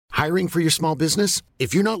Hiring for your small business?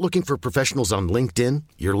 If you're not looking for professionals on LinkedIn,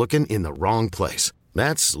 you're looking in the wrong place.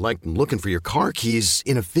 That's like looking for your car keys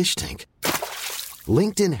in a fish tank.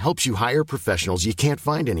 LinkedIn helps you hire professionals you can't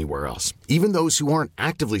find anywhere else, even those who aren't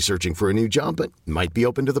actively searching for a new job but might be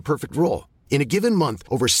open to the perfect role. In a given month,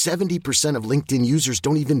 over 70% of LinkedIn users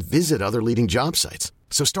don't even visit other leading job sites.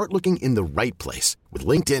 So start looking in the right place. With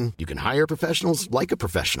LinkedIn, you can hire professionals like a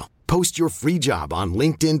professional. Post your free job on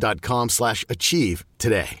linkedin.com/achieve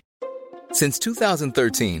today. Since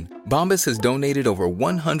 2013, Bombas has donated over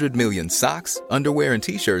 100 million socks, underwear, and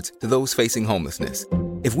T-shirts to those facing homelessness.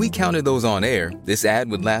 If we counted those on air, this ad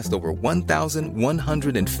would last over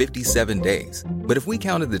 1,157 days. But if we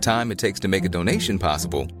counted the time it takes to make a donation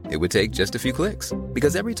possible, it would take just a few clicks.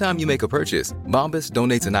 Because every time you make a purchase, Bombas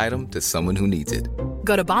donates an item to someone who needs it.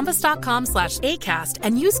 Go to bombas.com/ACAST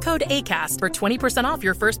and use code ACAST for 20% off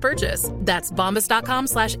your first purchase. That's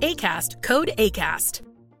bombas.com/ACAST, code ACAST.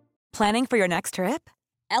 Planning for your next trip?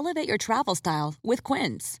 Elevate your travel style with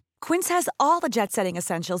Quince. Quince has all the jet-setting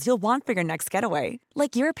essentials you'll want for your next getaway,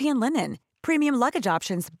 like European linen, premium luggage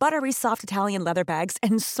options, buttery soft Italian leather bags,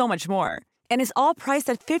 and so much more. And is all priced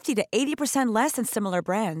at 50 to 80% less than similar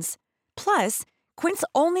brands. Plus, Quince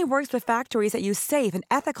only works with factories that use safe and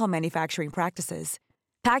ethical manufacturing practices.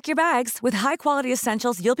 Pack your bags with high-quality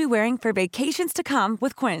essentials you'll be wearing for vacations to come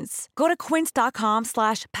with Quince. Go to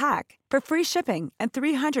quince.com/pack for free shipping and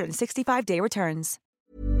 365-day returns.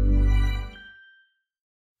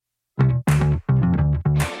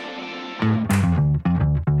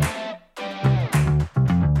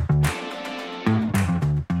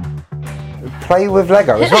 Play with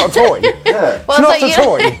Lego. It's not a toy. Yeah. Well, it's not a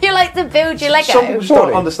toy. You like to build your Lego. Some people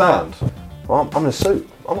Don't understand. Well, I'm in a suit.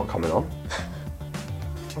 I'm not coming on.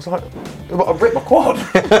 I was like, I've ripped my quad.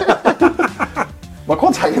 My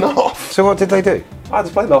quad's hanging off. So what did they do? I had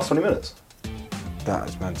to play the last 20 minutes. That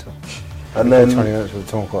is mental. And then 20 minutes with a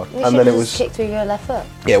torn quad. We and should then it just was kick through your left foot.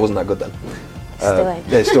 Yeah, it wasn't that good then. Still ain't.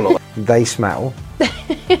 Yeah, it's still not. They smell.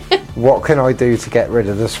 What can I do to get rid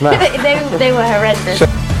of the smell? they were horrendous.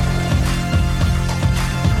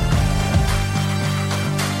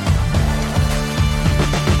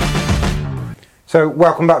 So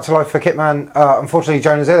welcome back to Life for Kitman. Unfortunately,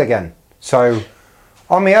 Jonah's ill again. So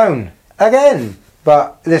on my own again.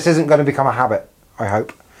 But this isn't going to become a habit, I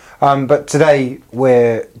hope. But today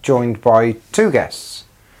we're joined by two guests.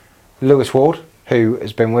 Lewis Ward, who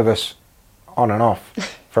has been with us on and off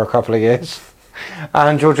for a couple of years,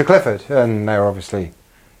 and Georgia Clifford, and they're obviously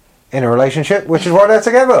in a relationship, which is why they're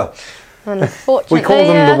together. Unfortunately, we call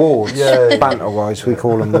them the Wards. Banter-wise, we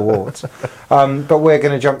call them the Wards. But we're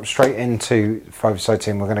going to jump straight into five-side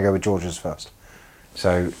team. We're going to go with Georgia's first.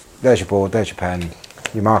 So there's your board, there's your pen.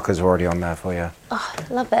 Your marker's already on there for you. Oh,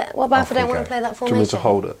 love it. What about if I don't want to play that formation? Do you want me to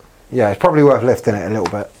hold it? Yeah, it's probably worth lifting it a little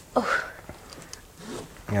bit. Oh.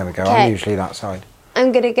 There we go. Okay. I'm usually that side.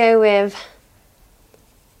 I'm going to go with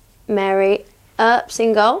Mary Earps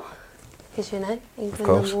in goal, because you know, England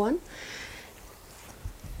number one.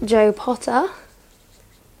 Joe Potter.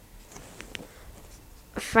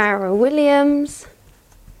 Farrah Williams.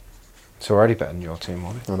 It's already better than your team,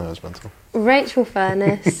 wasn't it? I know, it's mental. Rachel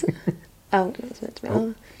Furness. Oh, it's meant to be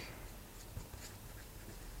on.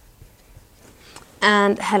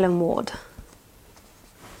 And Helen Ward.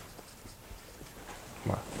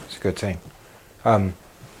 Well, it's a good team.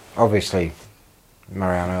 Obviously,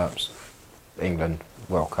 Marianne Earps, England,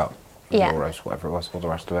 World Cup, Yeah. Euros, whatever it was, all the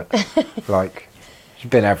rest of it. Like, she's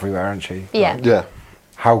been everywhere, hasn't she? Yeah. Like, Yeah.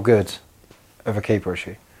 how good of a keeper is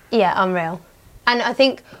she? Yeah, unreal. And I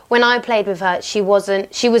think when I played with her, she was a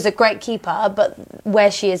great keeper, but where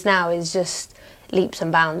she is now is just leaps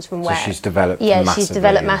and bounds from where. So she's developed Yeah, massively. she's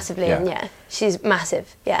developed massively, yeah. and yeah, she's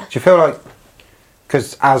massive, yeah. Do you feel like,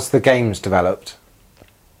 because as the game's developed,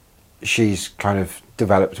 she's kind of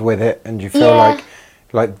developed with it, and do you feel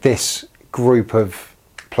like this group of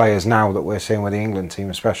players now that we're seeing with the England team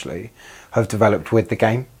especially, have developed with the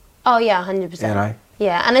game? Oh yeah, 100%. You know?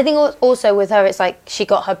 Yeah, and I think also with her, it's like she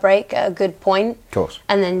got her break at a good point. Of course.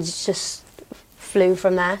 And then just flew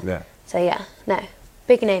from there. Yeah. So yeah, no,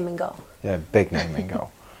 big name in goal. Yeah, big name in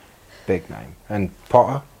goal. Big name. And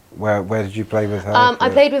Potter, where did you play with her? I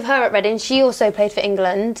played with her at Reading. She also played for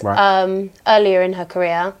England earlier in her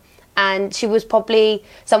career. And she was probably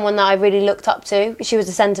someone that I really looked up to. She was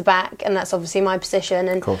a centre-back, and that's obviously my position.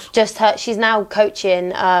 And just her, she's now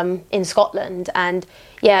coaching in Scotland. And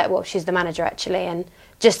yeah, well, she's the manager actually. And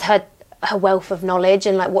just her wealth of knowledge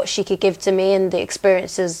and like what she could give to me and the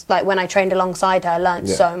experiences, like when I trained alongside her, I learned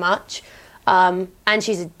so much. And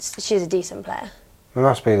she's a decent player. It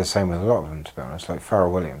must be the same with a lot of them, to be honest. Like Farrah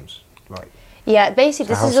Williams, like Yeah,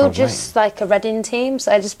 basically this is all just like a Reading team,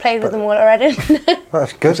 so I just played with them all at Reading. Well,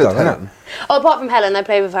 that's good, though, isn't it? Oh, apart from Helen, I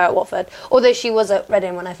played with her at Watford, although she was at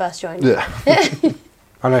Reading when I first joined. Yeah.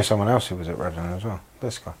 I know someone else who was at Reading as well.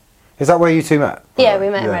 This guy. Is that where you two met? Yeah, we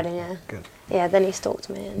met in Reading, yeah. Good. Yeah, then he stalked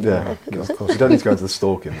me. And, Yeah, of course. You don't need to go into the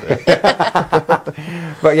stalking bit.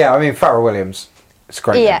 But yeah, I mean, Farrell Williams, it's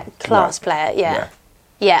great. Yeah, class player, yeah.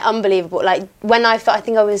 Yeah, unbelievable. Like, when I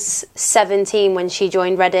think I was 17 when she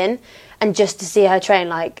joined Reading, and just to see her train,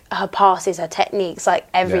 like, her passes, her techniques, like,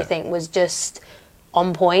 everything was just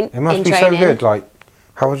on point. It must in be training. so good. Like,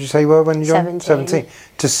 how old did you say you were when you joined? 17.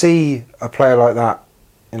 To see a player like that,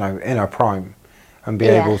 you know, in her prime, and be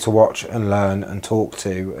able to watch and learn and talk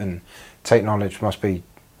to and take knowledge must be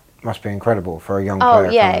incredible for a young player. Oh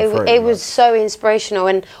yeah, it was so inspirational,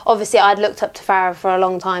 and obviously I'd looked up to Farah for a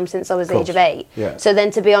long time since I was the age of 8. Yeah. So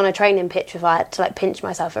then to be on a training pitch with her, I had to like pinch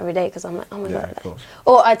myself every day because I'm like, oh my god. Of course.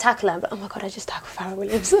 Or I'd tackle her, but oh my god, I just tackled Farah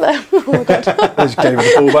Williams. Oh my god. I just gave her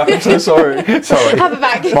the ball back. I'm so sorry. Sorry. Have it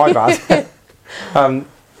back. My bad.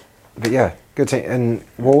 But yeah, good team. And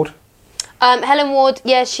Ward? Helen Ward,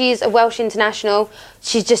 yeah, she's a Welsh international.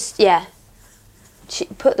 She's just, she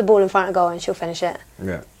put the ball in front of goal and she'll finish it.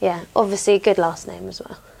 Yeah. Yeah, obviously good last name as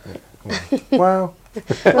well. Well.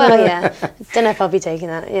 Well, yeah. Don't know if I'll be taking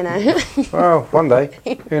that, you know. Well, one day.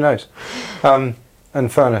 Who knows? And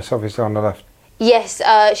Furness, obviously, on the left. Yes,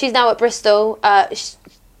 she's now at Bristol.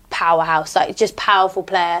 Powerhouse, like just powerful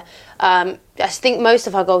player. I think most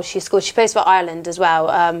of her goals she scored. She plays for Ireland as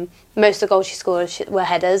well. Most of the goals she scored were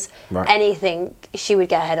headers. Right. Anything she would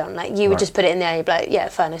get a head on. Like you would just put it in there, and you'd be like, yeah,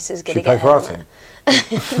 Furness is going to get a head on there.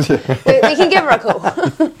 we can give her a call.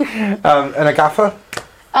 And a gaffer?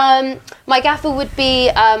 My gaffer would be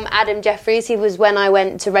Adam Jeffries. He was when I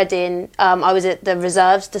went to Reading. I was at the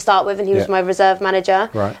reserves to start with, and he was my reserve manager.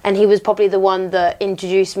 Right. And he was probably the one that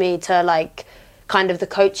introduced me to like kind of the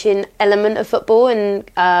coaching element of football,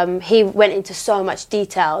 and he went into so much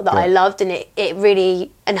detail that I loved, and it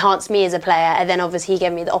really enhanced me as a player. And then obviously he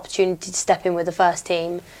gave me the opportunity to step in with the first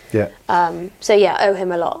team. So yeah, I owe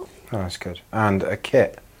him a lot. Oh, that's good. And a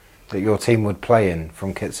kit that your team would play in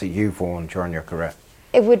from kits that you've worn during your career?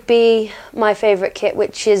 It would be my favourite kit,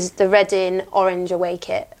 which is the Reading orange away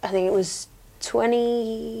kit. I think it was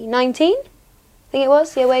 2019. I think it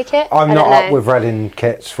was the away kit. I'm not up with Reading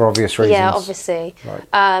kits for obvious reasons. Yeah, obviously.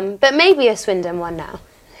 Right. But maybe a Swindon one now.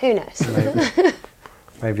 Who knows?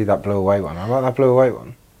 Maybe that blue away one. I like that blue away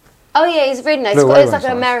one. Oh yeah, it's really nice. It's like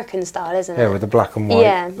an American style, isn't it? Yeah, with the black and white.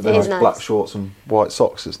 Yeah, but then it is nice. Nice. Black shorts and white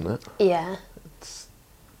socks, isn't it? Yeah. It's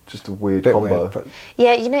just a weird combo. Weird,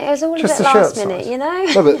 yeah, you know, it was all a bit last minute, you know?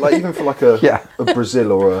 No, but like even for like a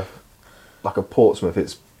Brazil or a Portsmouth,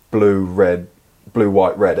 it's blue, red, blue,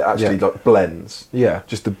 white, red. It actually like blends. Yeah.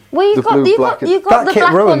 Just the you've got blue, black. That the kit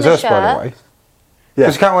black ruins on the us, shirt. by the way. Yeah.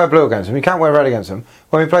 Because you can't wear blue against them. You can't wear red against them.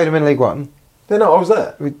 When we played them in League One. Yeah, no, I was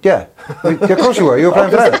there. Of course you were. You were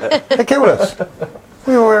playing for them. They killed us.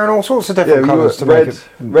 We were wearing all sorts of different colours to make it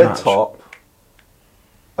red top.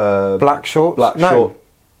 Black shorts. Black short.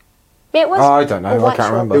 Yeah, it was. I don't know. I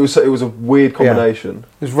can't remember. It was a weird combination.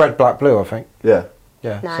 It was red, black, blue. I think. Yeah.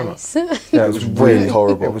 Yeah. Nice. Yeah, it was really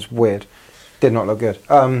horrible. It was weird. Did not look good.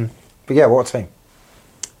 But yeah, what a team.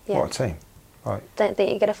 Yeah. What a team. Right. Don't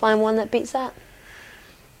think you're going to find one that beats that.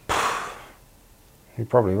 You're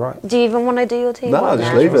probably right. Do you even want to do your team? No,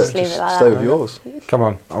 just leave it. Just leave it like stay that. with yours. Come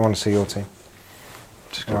on, I want to see your team.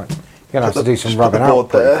 Just right. You're going to have to do some put rubbing the out. board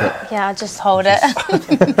there. Yeah, I'll just hold it.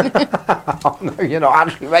 Oh no, you're not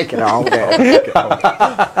actually making it. Hold it.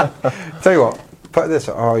 Tell you what, put this.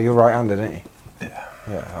 Oh, you're right-handed, aren't you? Yeah.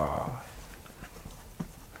 Yeah. Oh.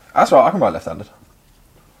 That's right. I can write left-handed.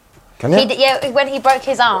 Can you? Yeah, when he broke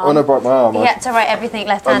his arm. When I broke my arm, he had to write everything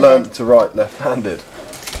I left-handed. learned to write left-handed.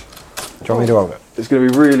 Do you want me to hold it? It's going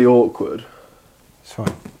to be really awkward. It's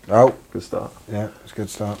fine. Oh. Good start. Yeah, it's a good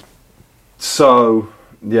start. So,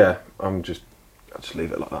 yeah, I'll just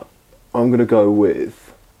leave it like that. I'm going to go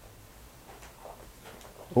with...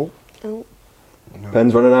 Oh. Oh. No.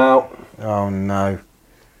 Pen's running out. Oh no.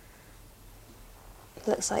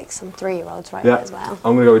 Looks like some 3-year-olds right there as well.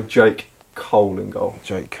 I'm going to go with Jake Cole in goal.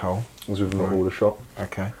 Jake Cole. As with my order shot.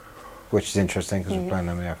 Okay. Which is interesting because we're playing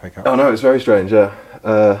them in the FA Cup. Oh no, it's very strange, yeah.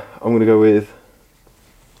 I'm going to go with...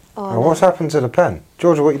 Oh, what's happened to the pen?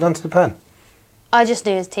 Georgia, what you done to the pen? I just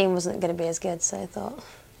knew his team wasn't going to be as good, so I thought...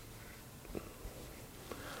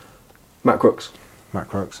 Matt Crooks. Matt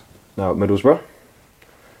Crooks. Now at Middlesbrough.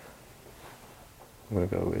 I'm going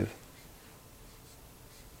to go with...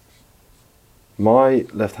 My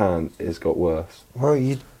left hand has got worse. Well,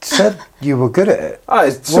 you said you were good at it. What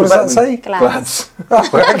does that say? Glads.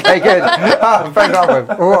 Oh, okay, good. Thank God.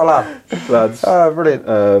 What a lad. Glads. Brilliant.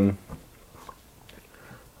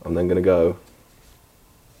 I'm then going to go.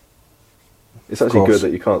 It's actually good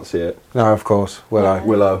that you can't see it. No, of course.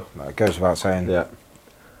 Willow. That goes without saying. Yeah.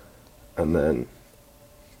 And then...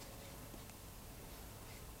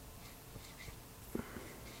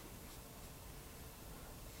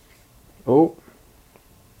 Oh.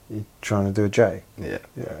 You trying to do a J? Yeah.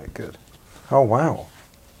 Yeah, good. Oh, wow.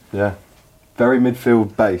 Yeah. Very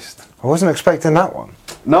midfield based. I wasn't expecting that one.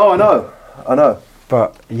 No, I know.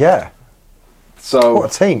 But, yeah. So...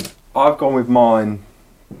 What a team. I've gone with mine...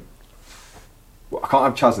 Well, I can't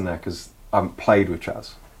have Chaz in there because I haven't played with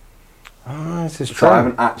Chaz. Oh, this is true. So I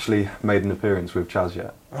haven't actually made an appearance with Chaz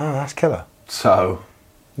yet. Oh, that's killer. So...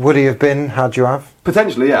 Would he have been? How'd you have?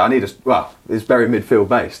 Potentially, yeah. It's very midfield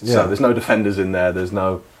based. Yeah. So there's no defenders in there. There's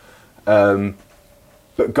no... but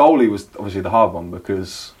goalie was obviously the hard one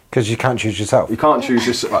because... Because you can't choose yourself. You can't choose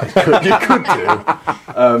yourself. You could do.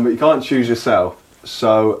 But you can't choose yourself.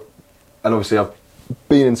 So... And obviously I've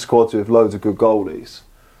been in squads with loads of good goalies.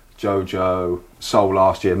 Jojo, Sol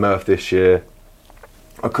last year, Murph this year.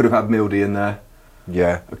 I could have had Mildy in there.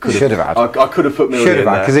 Yeah, you should have had. I could have put Mildy in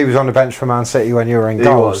there. Because he was on the bench for Man City when you were in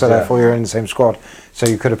goal, so therefore you were in the same squad. So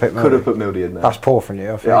you could have picked Mildy. Could have put Mildy in there. That's poor from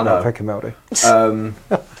you. I think about picking Mildy.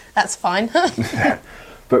 That's fine.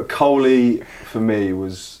 But Coley, for me,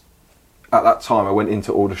 was... At that time, I went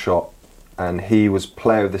into Aldershot and he was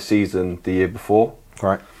player of the season the year before.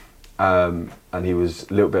 Right. And he was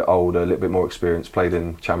a little bit older, a little bit more experienced, played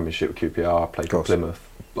in Championship with QPR, played for Plymouth.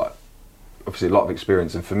 Like, obviously a lot of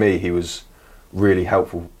experience. And for me, he was really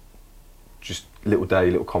helpful. Just little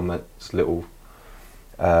comments, little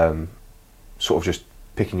sort of just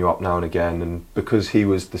picking you up now and again. And because he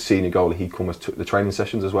was the senior goalie, he almost took the training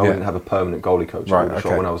sessions as well. We didn't have a permanent goalie coach at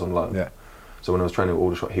Aldershot when I was on loan. Yeah. So when I was training at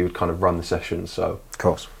Aldershot, he would kind of run the sessions. So, of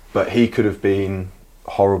course. But he could have been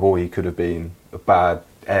horrible. He could have been a bad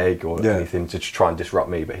egg or anything to try and disrupt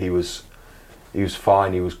me. But he was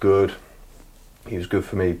fine. He was good. He was good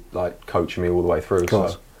for me, like coaching me all the way through. Of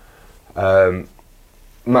course. So,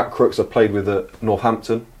 Matt Crooks, I played with at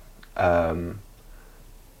Northampton.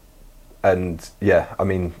 And yeah, I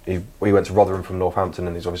mean, he went to Rotherham from Northampton,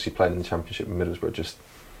 and he's obviously playing in the Championship with Middlesbrough. Just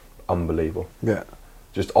unbelievable. Yeah.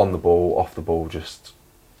 Just on the ball, off the ball, just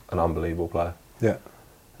an unbelievable player. Yeah.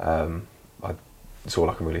 That's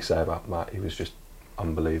all I can really say about Matt. He was just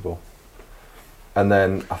unbelievable. And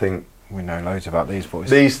then I think... We know loads about these boys.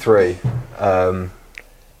 These three. And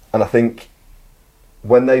I think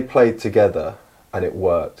when they played together and it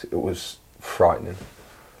worked, it was frightening.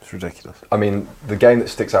 It's ridiculous. I mean, the game that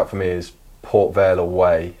sticks out for me is Port Vale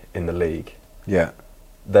away in the league. Yeah.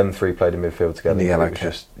 Them three played in midfield together. The yellow kit.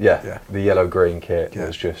 Just, the yellow-green kit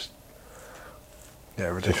was just... Yeah,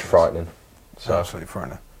 ridiculous. Just frightening. So. Absolutely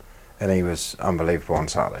frightening. And he was unbelievable on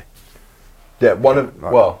Saturday. Yeah, one of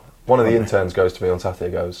the interns goes to me on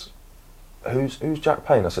Saturday, goes, who's Jack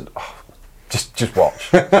Payne? I said, just watch.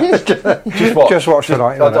 just watch. Just watch the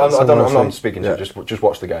night. I'm not speaking to you, just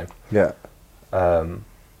watch the game. Yeah.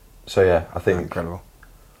 So yeah, I think... Incredible.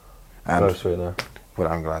 And those three now.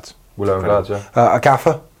 Willow and Glads. Willow and Glads, yeah. A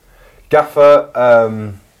gaffer? Gaffer,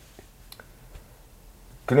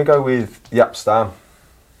 gonna go with Yap Stam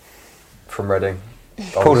from Reading.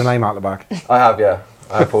 Pulled a name out of the bag. I have, yeah.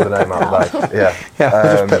 I have pulled a name out of the bag. Yeah.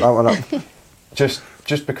 Just pick that one up.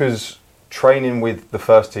 Just because training with the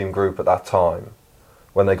first team group at that time,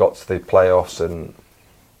 when they got to the playoffs, and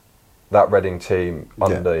that Reading team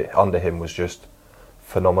under him was just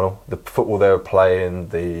phenomenal. The football they were playing,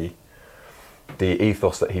 the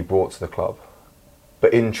ethos that he brought to the club.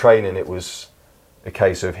 But in training, it was a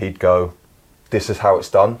case of he'd go, this is how it's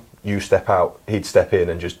done, you step out, he'd step in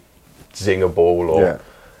and just zing a ball. Or,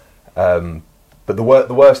 but the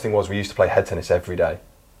worst thing was we used to play head tennis every day.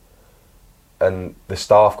 And the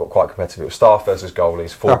staff got quite competitive. It was staff versus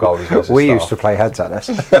goalies, goalies versus we staff. used to play head tennis.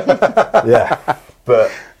 Yeah,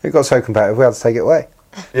 but... It got so competitive, we had to take it away.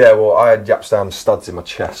 Yeah, well, I had Yapstam studs in my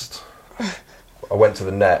chest. I went to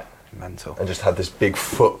the net. Mental. And just had this big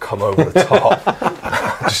foot come over the top.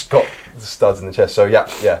 Just got the studs in the chest. So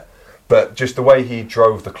yeah. But just the way he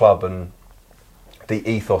drove the club and the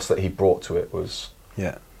ethos that he brought to it was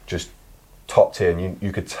just top tier. And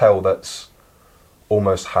you could tell that's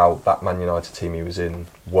almost how that Man United team he was in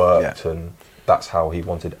worked, and that's how he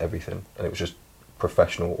wanted everything. And it was just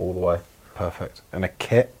professional all the way. Perfect. And a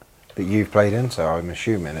kit that you've played in, so I'm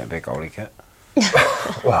assuming it'd be a goalie kit.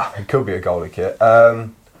 Well, it could be a goalie kit.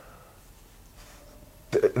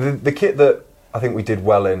 The kit that I think we did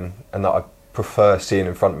well in, and that I prefer seeing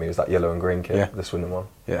in front of me is that yellow and green kit, the Swindon one.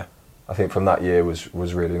 Yeah. I think from that year was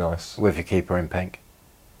really nice. With your keeper in pink.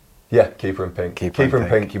 Yeah, keeper in pink. Keeper in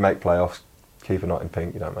pink, you make playoffs. Keeper not in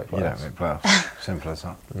pink, you don't make playoffs. You don't make playoffs. Simple as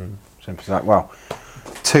that. Simple as that. Well,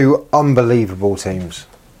 2 unbelievable teams.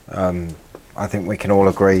 I think we can all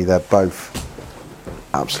agree they're both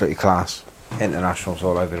absolutely class. Internationals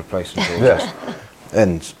all over the place in Georgia.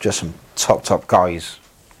 And just some top guys.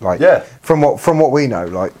 Like from what we know,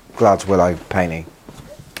 like Glads, Willow, Payne.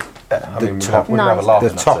 I mean, we'd have a laugh. The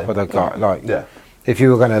top of the guy. If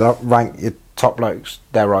you were going to rank your top blokes,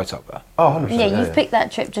 they're right up there. Oh, 100%. Yeah, you've picked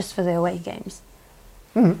that trip just for the away games.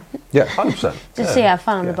 Yeah, 100%. Just so you have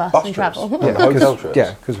fun on the bus and travel. Hotel trips.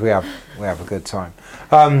 Yeah, because we have a good time.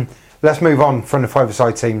 Let's move on from the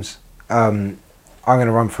 5-a-side teams. I'm going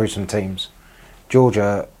to run through some teams.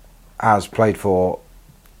 Georgia has played for.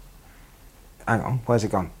 Hang on, where's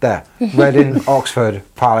it gone? There. Reading, Oxford,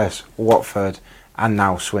 Palace, Watford, and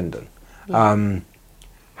now Swindon.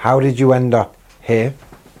 How did you end up here?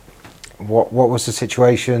 What was the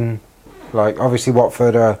situation? Like, obviously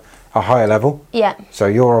Watford are a higher level. Yeah. So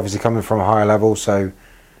you're obviously coming from a higher level. So,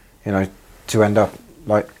 to end up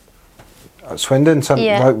like at Swindon. So,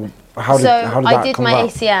 how did that come about? I did my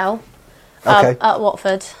ACL at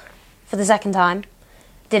Watford for the second time.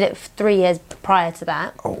 Did it 3 years prior to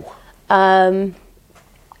that. And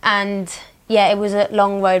yeah, it was a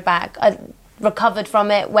long road back. I recovered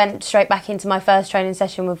from it, went straight back into my first training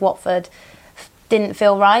session with Watford. Didn't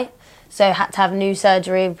feel right, so had to have new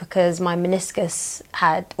surgery because my meniscus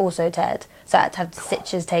had also teared. So I had to have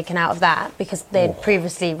stitches taken out of that because they'd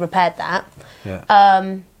previously repaired that.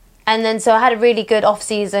 And then so I had a really good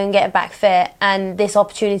off-season, getting back fit, and this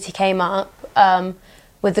opportunity came up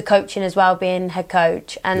with the coaching as well, being head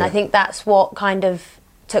coach. And I think that's what kind of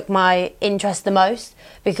took my interest the most,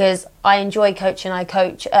 because I enjoy coaching. I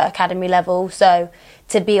coach at academy level, so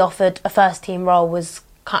to be offered a first team role was,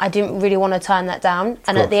 I didn't really want to turn that down.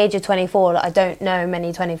 And at the age of 24, I don't know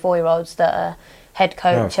many 24-year-olds that are head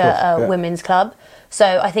coach at a women's club.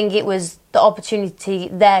 So I think it was the opportunity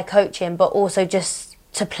there coaching, but also just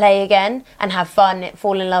to play again and have fun,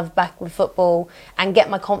 fall in love back with football and get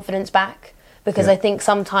my confidence back. Because I think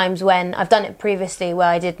sometimes when I've done it previously, where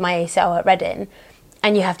I did my ACL at Reading,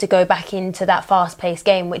 and you have to go back into that fast-paced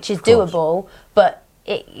game, which is doable, but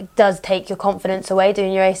it does take your confidence away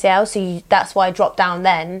doing your ACL. So that's why I dropped down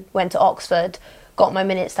then, went to Oxford, got my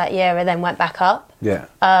minutes that year, and then went back up. Yeah,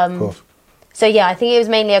 of course. So yeah, I think it was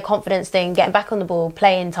mainly a confidence thing, getting back on the ball,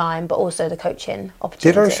 playing time, but also the coaching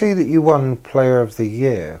opportunity. Did I see that you won Player of the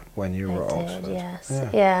Year when you were at Oxford? Yes.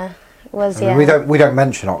 Yeah. It was, I mean, we don't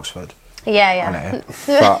mention Oxford. Yeah.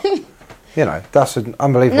 But that's an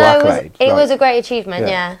unbelievable accolade. It was a great achievement,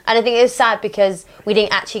 yeah. And I think it was sad because we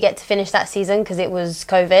didn't actually get to finish that season because it was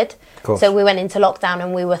COVID. So we went into lockdown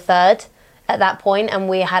and we were third at that point, and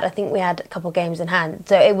I think we had a couple of games in hand.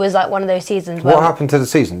 So it was like one of those seasons where... What happened to the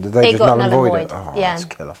season? Did they just null and void it? Oh, yeah. That's a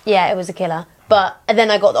killer. Yeah, it was a killer. But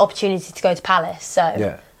then I got the opportunity to go to Palace,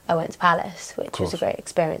 so I went to Palace, which was a great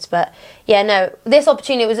experience. But yeah, no, this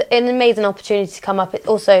opportunity was an amazing opportunity to come up. It's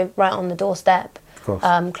also right on the doorstep.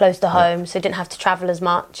 Close to home, so didn't have to travel as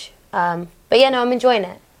much. But yeah, no, I'm enjoying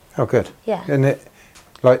it. Oh, good. Yeah. And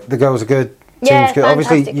the girls are good, yeah, team's good.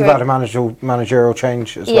 Obviously, you've group. had a managerial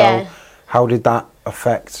change as well. How did that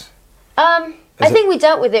affect? I think we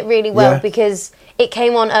dealt with it really well because it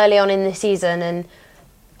came on early on in the season, and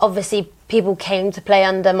obviously people came to play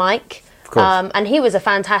under Mike. Of course. And he was a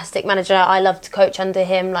fantastic manager. I love to coach under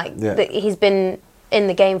him. He's been in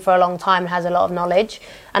the game for a long time and has a lot of knowledge,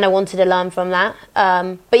 and I wanted to learn from that.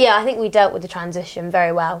 But yeah, I think we dealt with the transition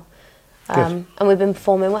very well, and we've been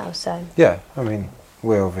performing well. So yeah, I mean,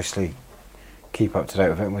 we obviously keep up to date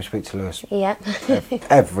with it, and we speak to Lewis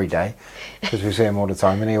every day because we see him all the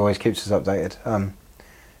time, and he always keeps us updated.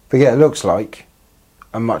 But yeah, it looks like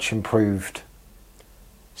a much improved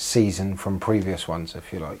season from previous ones,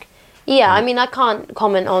 if you like. Yeah, I mean, I can't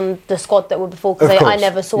comment on the squad that were before because I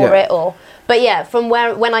never saw it. But yeah, from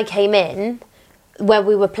when I came in, where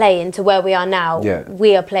we were playing to where we are now,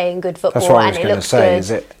 we are playing good football. That's what I was and it going to looks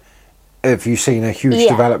say. good. Have you seen a huge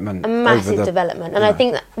development? A massive development. And I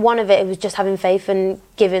think that one of it was just having faith and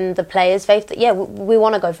giving the players faith that, we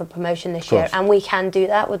want to go for promotion this year, and we can do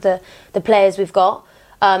that with the players we've got.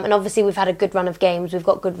 And obviously we've had a good run of games, we've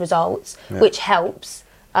got good results, which helps.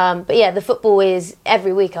 But yeah, the football is,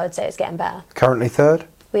 every week I would say it's getting better. Currently third?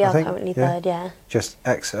 We are currently third, yeah. Just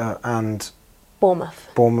Exeter and...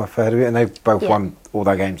 Bournemouth ahead of you, and they've both won all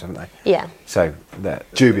their games, haven't they? Yeah. So, they're...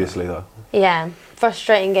 Dubiously, though. Yeah.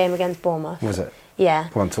 Frustrating game against Bournemouth. Was it? Yeah.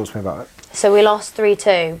 Go on, talk to me about it. So we lost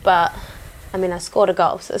 3-2, but I mean, I scored a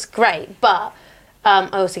goal, so it's great. But I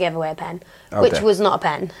also gave away a pen, which was not a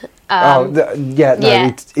pen.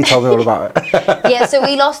 He told me all about it. Yeah, so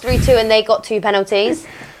we lost 3-2 and they got 2 penalties.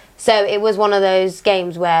 So it was one of those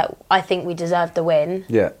games where I think we deserved the win.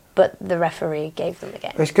 Yeah. But the referee gave them the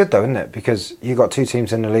game. It's good though, isn't it? Because you've got 2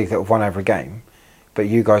 teams in the league that have won every game, but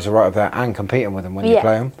you guys are right up there and competing with them when you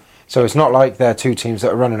play them. So it's not like they're 2 teams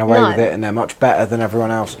that are running away with it and they're much better than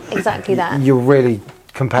everyone else. Exactly that. You're really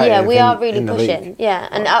competitive. Yeah, we are really pushing. League. Yeah,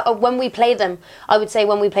 and when we play them, I would say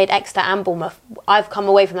when we played Exeter and Bournemouth, I've come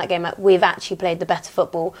away from that game like we've actually played the better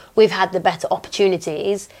football. We've had the better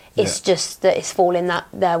opportunities. It's just that it's falling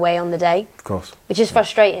their way on the day. Of course. Which is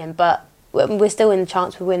frustrating, but we're still in the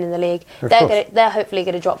chance for winning the league. They're hopefully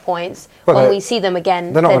going to drop points. Well, when we see them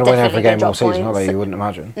again, they're not going to win every game all drop season, are points. they? You wouldn't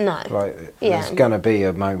imagine. No. There's going to be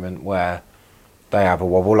a moment where they have a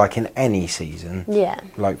wobble, like in any season. Yeah.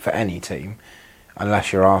 Like for any team,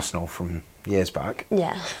 unless you're Arsenal from years back.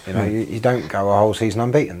 Yeah. You know, you don't go a whole season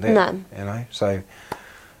unbeaten, do you? No. You know, so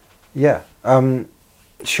yeah.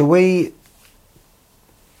 Shall we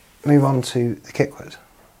move on to the kick quiz?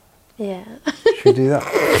 Yeah. Should we do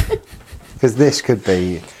that? Because this could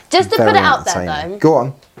be just to very put it out there, entertaining. though. Go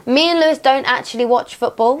on. Me and Lewis don't actually watch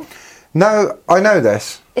football. No, I know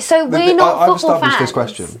this. So we're not I've football established fans. this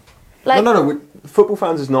question. Like, No. Football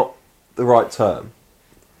fans is not the right term.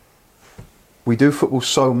 We do football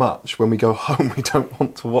so much when we go home, we don't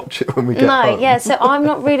want to watch it when we get home. No, yeah, so I'm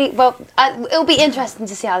not really... Well, it'll be interesting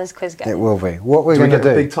to see how this quiz goes. It will be. What we're Do we going to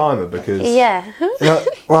get do... a big timer? Because Yeah. No,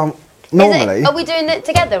 well, normally... Are we doing it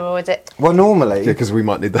together or is it... Well, normally... Yeah, because we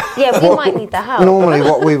might need that. Yeah, we might need the help. Normally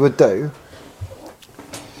what we would do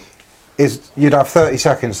is you'd have 30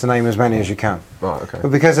 seconds to name as many as you can. Right, okay.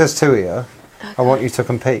 But because there's 2 of you, I want you to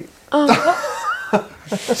compete.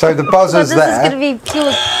 So the Well, buzzer's this there. is going to be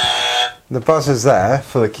pure... The buzzer's there.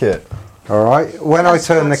 For the kit. All right. When I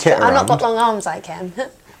turn the kit I've not got around, long arms like him.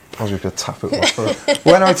 I was just going to tap it with my foot.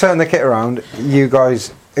 when I turn the kit around, you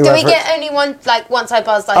guys. Do we whoever- get only one, like, once I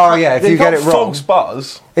buzz, like... Oh yeah, if you get it wrong, Fog's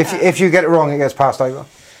buzz. if you get it wrong, it gets passed over,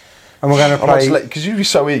 and we're going to play. Because you'd be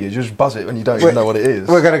so eager, you just buzz it when you don't even know what it is.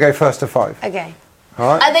 We're going to go first to 5. Okay. All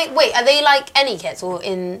right. Are they like any kits or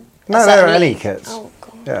in... a No, certain they're any league? kits. Oh,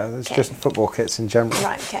 God. Yeah, there's Okay. just football kits in general.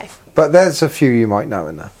 Right, okay. But there's a few you might know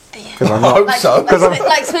in there. Because I'm I not. hope so.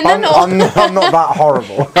 Like Swindon, or... I'm not that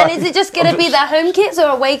horrible. And is it just going to be their home kits or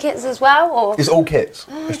away kits as well? Or It's all kits.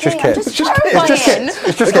 It's just Okay, I'm kits. just It's just clarifying. kits.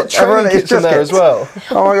 It's just They've got kits. Everyone, training it's kits in just there kits. as well.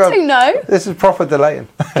 Oh my I god. don't know. This is proper delaying.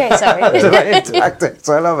 Okay, sorry. Delaying tactics.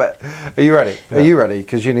 I love it. Are you ready? Yeah. Are you ready?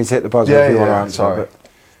 Because you need to hit the buzzer Yeah, if you want to yeah, answer. sorry. But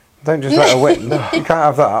don't just let her win. You can't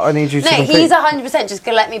have that. I need you to No, compete. he's 100% just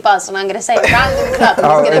going to let me buzz and I'm going to say a random club and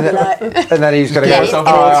Oh, he's going to be and like... and then he's going to Yeah, go.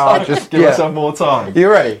 he's- Give myself more time.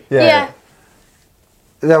 You ready? Yeah.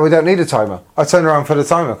 No, we don't need a timer. I turn around for the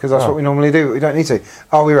timer because that's what we normally do. But we don't need to.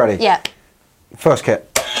 Are we ready? Yeah. First kit.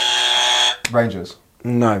 Rangers.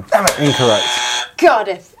 No. Incorrect.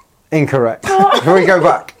 Cardiff. Incorrect. Can we go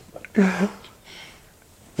back?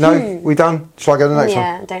 No, we done? Shall I go to the next one?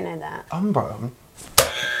 Yeah, I don't know that. Umbro.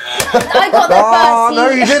 I got there Oh, first. no,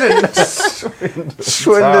 you didn't.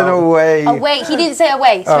 Swindon away. Away. He didn't say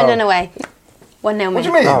away. Swindon away. 1-0 What do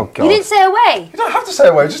you mean? Oh, God. You didn't say away. You don't have to say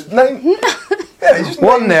away, just name... Yeah, you just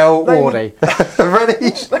 1-0, name- Wardy. Ready?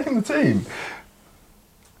 Just name the team.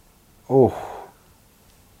 Oh.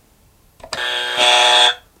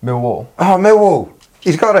 Millwall. Oh, Millwall.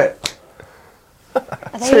 He's got it.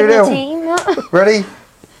 Are they in the 2-0. team? Ready?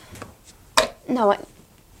 No,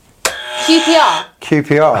 QPR.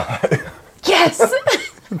 QPR. Yes.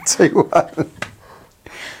 2-1.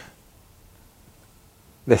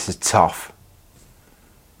 This is tough.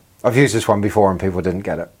 I've used this one before and people didn't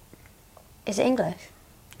get it. Is it English?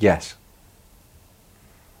 Yes.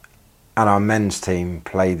 And our men's team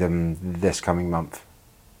play them this coming month.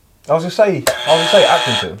 I was going to say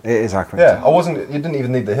Accrington. It is Accrington. Yeah, I wasn't... You didn't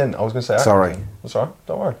even need the hint. I was going to say Accrington. Sorry. That's all right.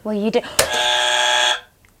 Don't worry. Well, you did.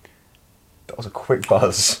 That was a quick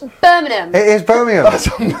buzz. Birmingham. It is Birmingham.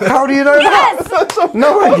 How do you know Yes. that?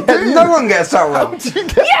 No one gets that one.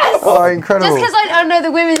 Yes. Oh, incredible. Just because I know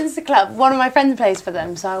the women's club, one of my friends plays for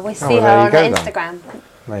them, so I always see well, her there you on go then. Instagram.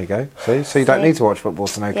 There you go. See? So you don't need to watch football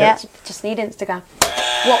to know Yeah, kids. just need Instagram.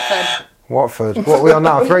 Watford. Watford. What are we on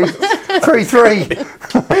now? 3-3.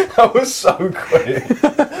 That was so quick.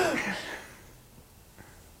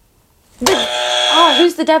 Oh,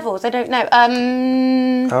 who's the Devils? I don't know.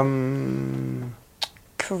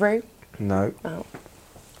 Crew. No, Oh.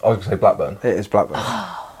 I was going to say Blackburn. it is Blackburn.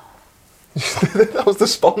 That was the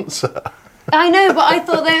sponsor. I know, but I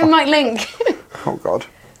thought they might link. Oh God.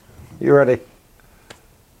 You ready?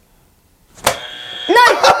 No.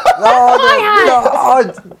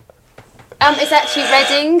 It's actually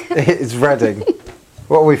Reading. It's Reading.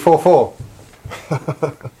 What are we, 4-4?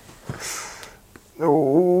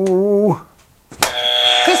 Ooh.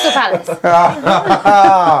 Crystal Palace.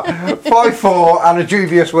 5-4 and a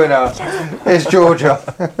dubious winner is Georgia.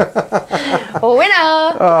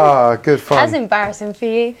 Winner. Good fun. That's embarrassing for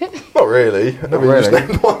you. Not really. Not really. Just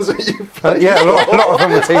the ones that you played. Yeah, a lot of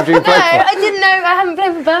them were teams you played for. I didn't know. I haven't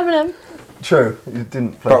played for Birmingham. True, you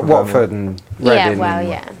didn't play But for Watford Birmingham. and Reading. Yeah, well,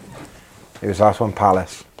 yeah. It was last one,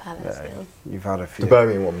 Palace. Palace, yeah. You've had a few. The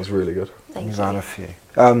Birmingham one was really good. You've had a few.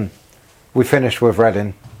 We finished with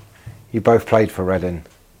Reading. You both played for Reading.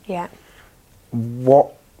 Yeah.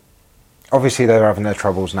 Obviously, they're having their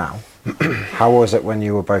troubles now. How was it when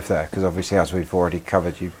you were both there? Because obviously, as we've already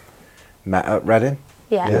covered, you met at Reading.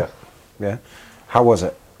 Yeah. Yeah. How was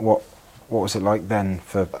it? What was it like then?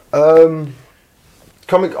 For I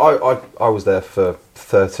was there for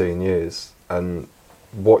 13 years, and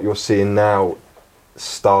what you're seeing now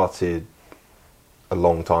started a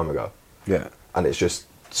long time ago. Yeah. And it's just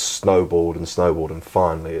snowballed, and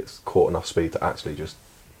finally it's caught enough speed to actually just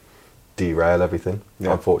derail everything.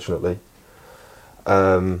 Yeah. Unfortunately,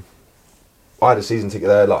 I had a season ticket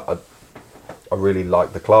there. Like I really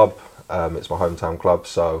like the club. It's my hometown club,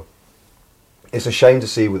 so it's a shame to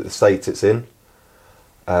see what the state it's in.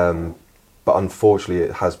 But unfortunately,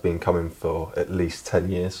 it has been coming for at least 10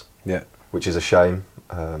 years. Yeah, which is a shame.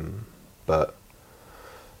 But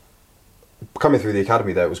coming through the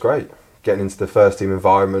academy there, it was great. Getting into the first team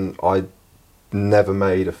environment, I never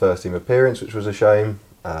made a first team appearance, which was a shame.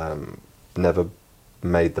 Never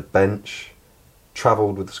made the bench.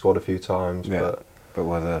 Travelled with the squad a few times, but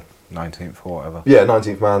were the 19th or whatever. Yeah,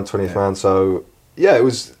 19th man, 20th man. So yeah, it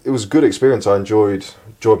was a good experience. I enjoyed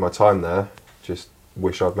my time there. Just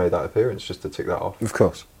wish I'd made that appearance just to tick that off. Of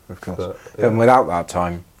course. But, yeah. And without that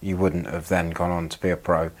time, you wouldn't have then gone on to be a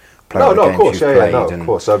pro. Of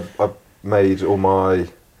course. I made all my.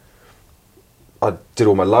 I did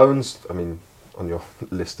all my loans. I mean, on your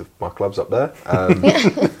list of my clubs up there.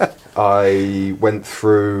 I went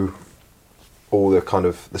through all the kind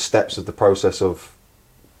of the steps of the process of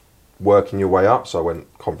working your way up. So I went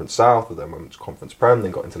Conference South, and then went to Conference Prem,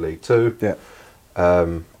 then got into League Two. Yeah.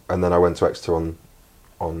 And then I went to Exeter on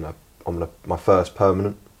my first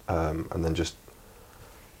permanent, and then just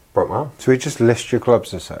broke my arm. So we just list your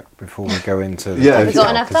clubs a sec before we go into. Yeah, we've got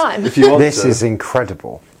enough time. If you want this to. Is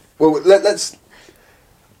incredible. Well, let's.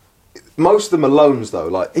 Most of them are loans, though.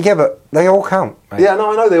 Like yeah, but they all count. Mate. Yeah,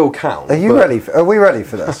 no, I know they all count. Are you ready? Are we ready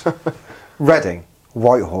for this? Reading,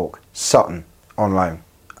 Whitehawk, Sutton on loan.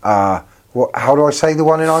 How do I say the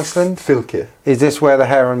one in Iceland? Fylkir. Is this where the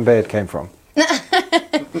hair and beard came from?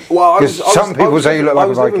 Well, some people say you look like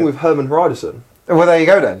a Viking. I was living with Herman Hreiderson. Well, there you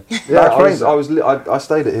go then. Yeah, I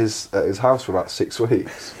stayed at his house for about 6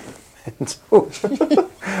 weeks.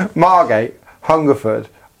 Margate, Hungerford,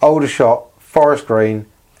 Aldershot, Forest Green,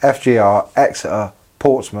 FGR, Exeter,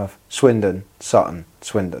 Portsmouth, Swindon, Sutton,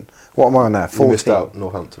 Swindon. What am I on there? 14. You missed out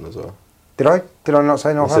Northampton as well. Did I? Did I not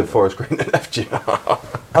say Northampton? You said Forest Green and FGR.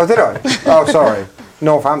 Oh, did I? Oh, sorry.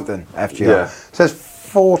 Northampton, FGR. Yeah. It says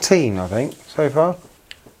 14, I think, so far.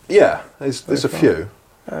 Yeah, there's a few.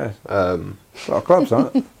 Yeah. A lot of clubs,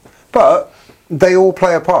 aren't it? But they all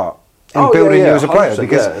play a part in building you as a player,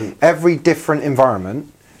 because every different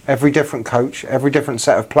environment, every different coach, every different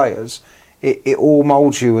set of players, it all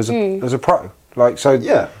moulds you as a pro. Like, so,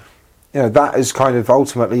 yeah. You know, that has kind of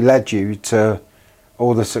ultimately led you to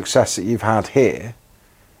all the success that you've had here,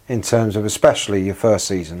 in terms of especially your first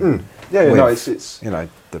season. It's you know,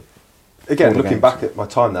 again, looking back at my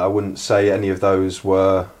time there, I wouldn't say any of those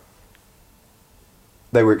were.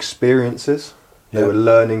 They were experiences. They were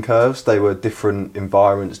learning curves. They were different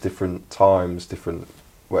environments, different times, different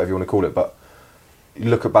whatever you want to call it. But you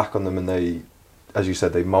look back on them, and they, as you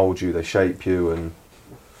said, they mould you, they shape you, and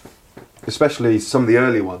especially some of the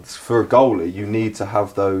early ones. For a goalie, you need to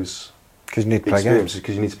have those because you need to play games.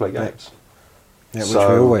 Because you need to play games. Yeah, which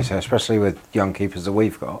we always say, especially with young keepers that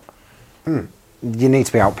we've got. You need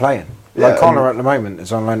to be out playing. Like Connor at the moment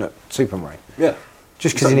is on loan at Supermare. Yeah.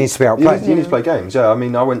 Just because he needs to be out playing. You need to play games. Yeah, I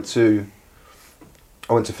mean, I went to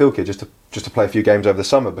Fylkir just to play a few games over the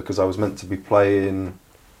summer, because I was meant to be playing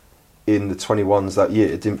in the 21s that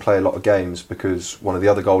year. Didn't play a lot of games because one of the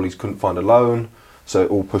other goalies couldn't find a loan, so it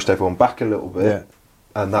all pushed everyone back a little bit,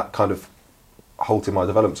 and that kind of halted my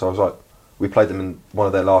development. So I was like, we played them in one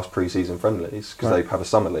of their last pre-season friendlies because they have a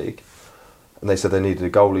summer league, and they said they needed a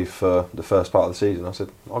goalie for the first part of the season. I said,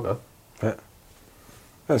 I'll go. Yeah.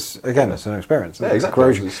 It's an experience. Yeah, exactly.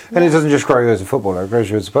 And it doesn't just grow you as a footballer, it grows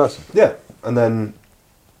you as a person. Yeah, and then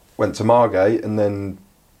went to Margate, and then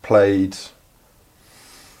played,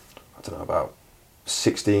 I don't know, about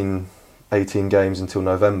 16, 18 games until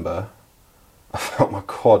November, I felt my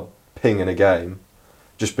quad ping in a game,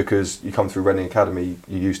 just because you come through Reading Academy,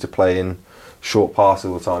 you're used to playing short pass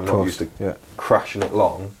all the time, you're not used to crashing it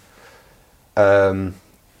long. Then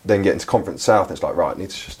getting to Conference South, and it's like, right, I need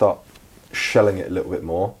to start shelling it a little bit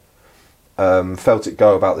more. Felt it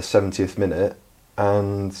go about the 70th minute,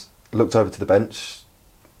 and looked over to the bench,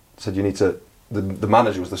 said you need to, the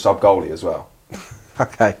manager was the sub goalie as well.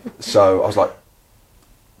 Okay. So I was like,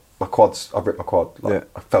 I've ripped my quad.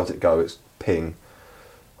 I felt it go, it's ping.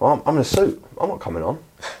 Well, I'm in a suit, I'm not coming on.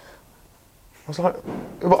 I was like,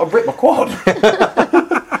 I've ripped my quad.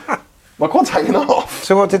 My quad's hanging off.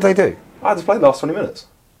 So what did they do? I had to play the last 20 minutes.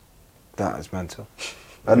 That is mental.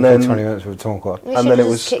 And then 20 minutes with a torn quad. And then it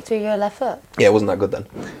was kicked through your left foot. Yeah, it wasn't that good then.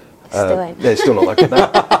 Still ain't. Yeah, it's still not that good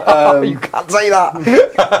now. You can't say that.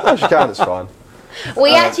 No, you can, it's fine.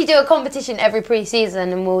 We actually do a competition every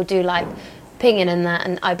pre-season, and we'll do like pinging and that,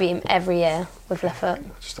 and I beat him every year with left foot.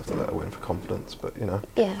 I just have to let her win for confidence, but you know.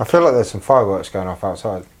 Yeah. I feel like there's some fireworks going off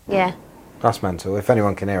outside. Yeah. That's mental. If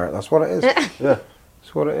anyone can hear it, that's what it is. Yeah.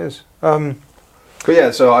 That's what it is. But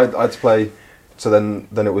yeah, so I had to play. So then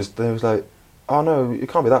it was like, oh no, it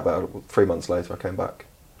can't be that bad. 3 months later, I came back.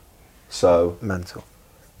 So mental.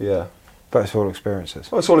 Yeah. But it's all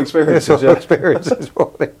experiences. Well, it's all experiences. It's all experiences.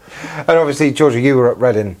 And obviously, Georgia, you were at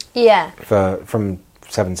Reading. Yeah. From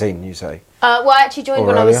 17, you say. Well, I actually joined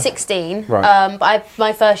when I was 16. Right. But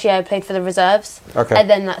my first year I played for the reserves. Okay. And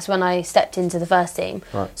then that's when I stepped into the first team.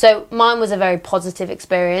 Right. So mine was a very positive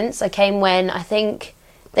experience. I came when I think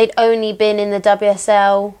they'd only been in the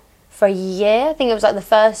WSL for a year. I think it was like the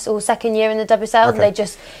first or second year in the WSL. Okay. And they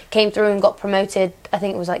just came through and got promoted. I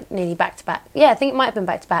think it was like nearly back to back. Yeah, I think it might have been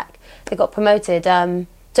back to back. They got promoted.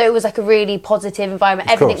 So it was like a really positive environment.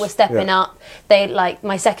 Everything was stepping up. They like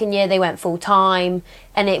my second year they went full time,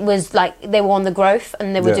 and it was like they were on the growth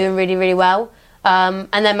and they were doing really, really well.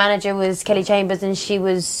 And their manager was Kelly Chambers, and she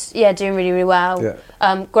was doing really, really well.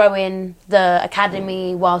 Yeah. Growing the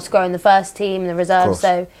academy whilst growing the first team and the reserves.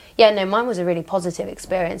 So mine was a really positive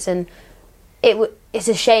experience, and it's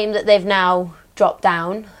a shame that they've now dropped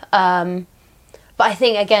down. But I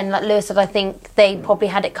think, again, like Lewis said, I think they probably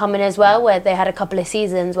had it coming as well, where they had a couple of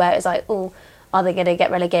seasons where it was like, oh, are they going to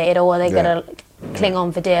get relegated, or are they going to cling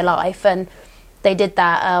on for dear life? And they did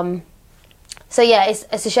that.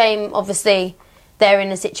 It's a shame. Obviously, they're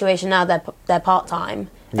in a situation now, they're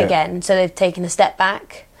part-time again, so they've taken a step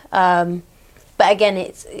back. But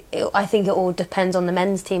again, I think it all depends on the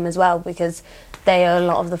men's team as well, because they are a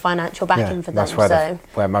lot of the financial backing for them. That's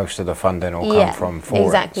where most of the funding will come from for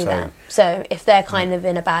exactly it. That. So if they're kind of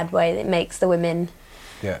in a bad way, it makes the women...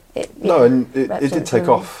 it did take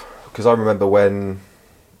off, because I remember when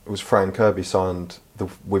it was Fran Kirby signed the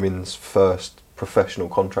women's first professional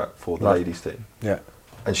contract for the ladies team. Yeah.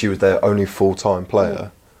 And she was their only full-time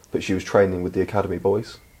player, but she was training with the academy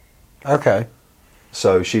boys. Okay.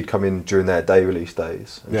 So she'd come in during their day release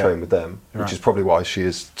days and train with them, which is probably why she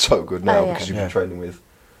is so good now, because she's been training with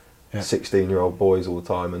 16-year-old boys all the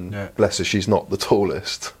time, and bless her, she's not the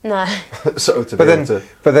tallest. No.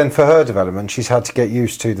 But then for her development, she's had to get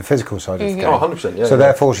used to the physical side of the game. Oh, 100%, yeah. So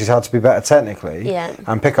therefore, she's had to be better technically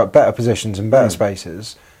and pick up better positions and better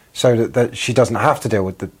spaces, so that she doesn't have to deal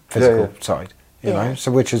with the physical side, you know, so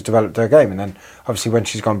which has developed her game. And then obviously when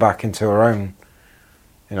she's gone back into her own,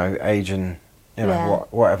 age and...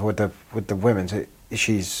 whatever with the women's,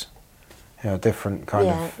 she's different kind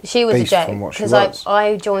of. She was a joke, because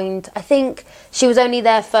I joined. I think she was only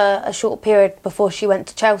there for a short period before she went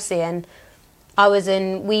to Chelsea, and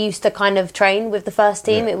we used to kind of train with the first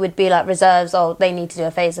team. It would be like reserves. Oh, they need to do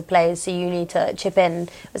a phase of plays, so you need to chip in.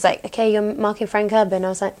 It was like, okay, you're marking Frank Urban. I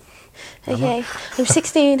was like, okay, I'm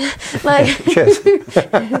 16. Cheers.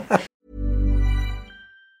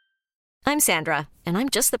 I'm Sandra, and I'm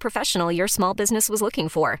just the professional your small business was looking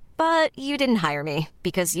for. But you didn't hire me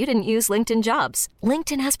because you didn't use LinkedIn Jobs.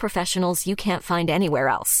 LinkedIn has professionals you can't find anywhere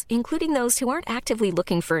else, including those who aren't actively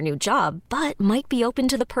looking for a new job, but might be open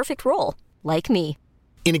to the perfect role, like me.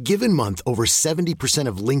 In a given month, over 70%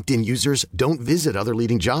 of LinkedIn users don't visit other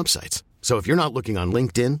leading job sites. So if you're not looking on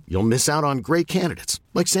LinkedIn, you'll miss out on great candidates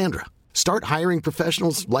like Sandra. Start hiring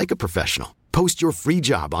professionals like a professional. Post your free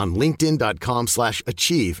job on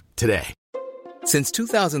linkedin.com/achieve today. Since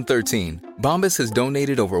 2013, Bombas has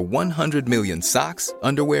donated over 100 million socks,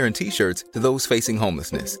 underwear, and T-shirts to those facing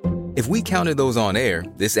homelessness. If we counted those on air,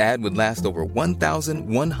 this ad would last over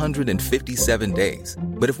 1,157 days.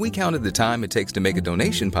 But if we counted the time it takes to make a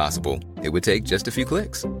donation possible, it would take just a few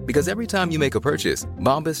clicks. Because every time you make a purchase,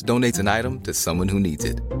 Bombas donates an item to someone who needs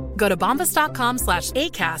it. Go to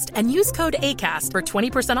bombas.com/ACAST and use code ACAST for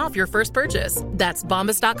 20% off your first purchase. That's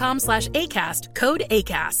bombas.com/ACAST, code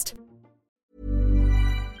ACAST.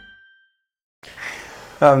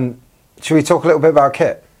 Should we talk a little bit about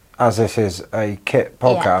kit, as this is a kit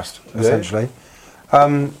podcast, essentially?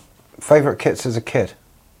 Favourite kits as a kid?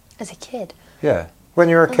 As a kid? Yeah. When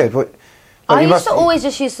you were a kid, what? I used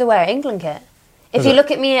to wear England kit. If you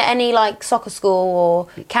look at me at any like soccer school or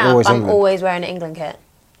camp, I'm always wearing an England kit.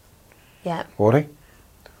 Yeah. Wardy?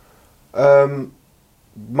 Was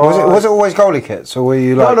it always goalie kits, or were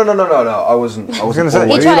you like? No. I wasn't. I was going to say.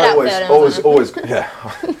 He tried outfield. Always. Yeah.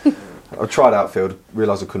 I tried outfield.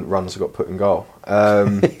 Realised I couldn't run, so got put in goal.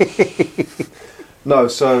 No,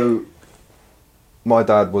 so my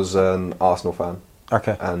dad was an Arsenal fan.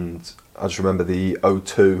 Okay. And I just remember the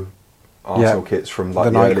 02 Arsenal kits from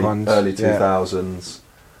like the early 2000s,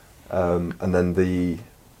 and then the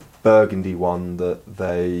burgundy one that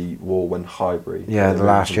they wore when Highbury. Yeah, the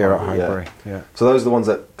last year at Highbury. Yeah. So those are the ones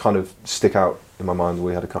that kind of stick out in my mind.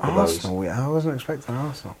 We had a couple of those. I wasn't expecting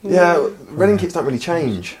Arsenal. Yeah, Reading kits don't really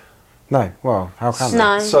change. No, well, how come?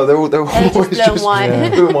 No. So they're always just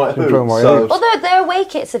blue and white. Blue and white hoops. Although their away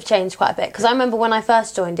kits have changed quite a bit, because I remember when I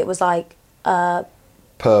first joined, it was like purpley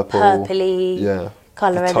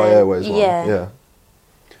colour. The Thai Airways one. Yeah.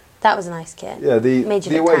 That was a nice kit. Yeah, the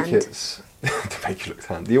away tanned. kits. To make you look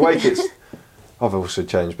tanned. The away kits have also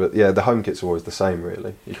changed, but yeah, the home kits are always the same.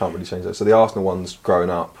 Really, you can't really change that. So the Arsenal ones, growing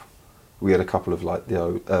up, we had a couple of like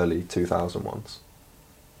the early 2000 ones.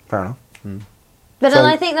 Fair enough. But then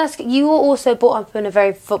I think you were also brought up in a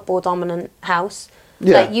very football dominant house.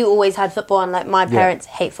 Yeah. Like you always had football, and like my parents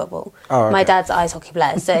hate football. Oh, okay. My dad's an ice hockey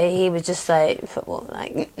player, so he was just like football.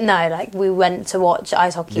 Like no, like we went to watch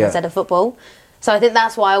ice hockey instead of football. So I think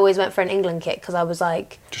that's why I always went for an England kit, because I was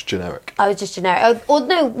like just generic. I was just generic. Or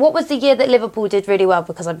no, what was the year that Liverpool did really well?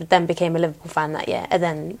 Because I then became a Liverpool fan that year, and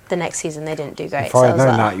then the next season they didn't do great. If I had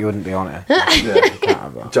known that, you wouldn't be on it.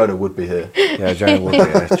 Yeah. Jonah would be here. Yeah, Jonah would be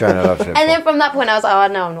here. Jonah loves it. And then from that point, I was like, oh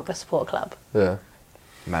no, I'm not going to support a club. Yeah.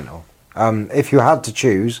 Mental. If you had to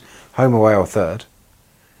choose home, away, or third,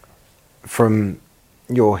 from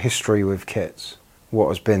your history with kits, what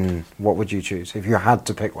would you choose if you had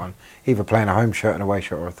to pick one? Either playing a home shirt, an away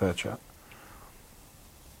shirt, or a third shirt.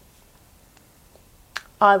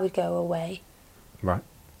 I would go away. Right.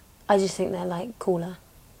 I just think they're like cooler.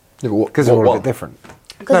 Because they're all a bit different.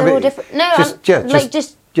 Because they're all different. No,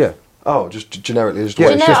 Yeah. Oh, just generically, just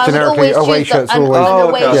generically away shirts are always. An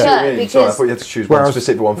away shirt because sorry, I thought you had to choose one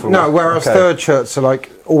specific one for. No, whereas third shirts are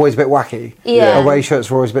like always a bit wacky. Yeah. Away shirts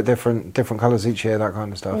are always a bit different colours each year, that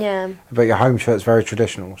kind of stuff. Yeah. But your home shirt's very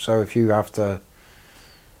traditional. So if you have to,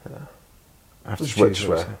 just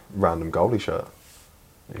wear a random goalie shirt.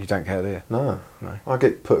 You don't care, do you? No. I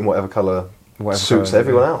get put in whatever colour suits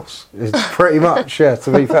everyone else. It's pretty much, yeah,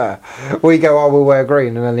 to be fair. We go, we'll wear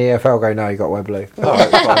green, and then the EFL go, no, you got to wear blue.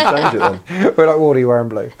 Alright, change it then. We're like, what are you wearing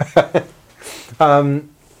blue?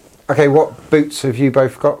 Okay, what boots have you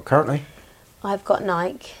both got currently? I've got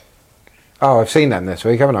Nike. Oh, I've seen them this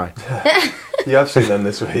week, haven't I? You have seen them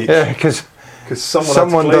this week. Yeah, because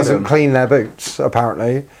someone doesn't clean their boots,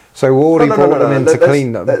 apparently. So Wardy brought them in to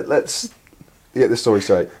clean them. Let's get this story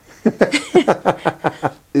straight.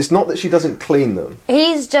 It's not that she doesn't clean them.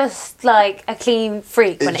 He's just like a clean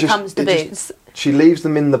freak when it comes to boots. She leaves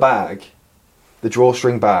them in the bag, the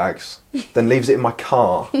drawstring bags, then leaves it in my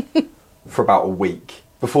car for about a week.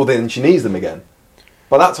 Before then she needs them again.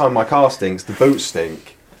 By that time my car stinks, the boots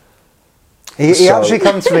stink. He actually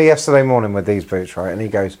comes to me yesterday morning with these boots, right? And he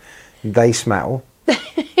goes, they smell.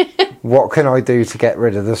 What can I do to get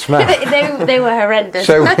rid of the smell? they were horrendous.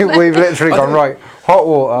 So we've literally gone, right, hot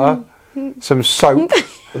water, some soap,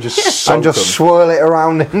 and just swirl it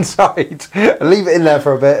around inside, and leave it in there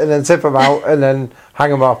for a bit, and then tip them out, and then hang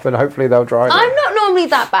them up, and hopefully they'll dry. I'm not normally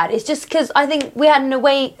that bad. It's just because I think we had an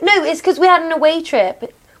away... No, it's because we had an away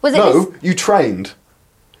trip. Was it? No, you trained.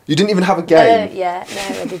 You didn't even have a game. Yeah,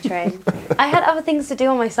 no, I did train. I had other things to do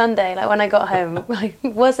on my Sunday, like when I got home. I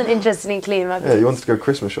wasn't interested in cleaning my boots. Yeah, you wanted to go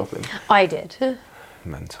Christmas shopping. I did.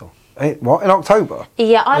 Mental. What, in October?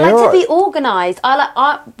 Yeah, I like to be organised.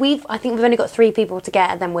 I think we've only got 3 people to get,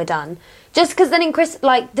 and then we're done. Just because then in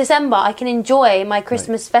December, I can enjoy my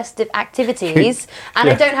Christmas festive activities, and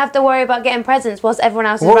I don't have to worry about getting presents whilst everyone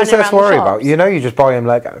else is running around the shops. What is there to worry about? You know, you just buy him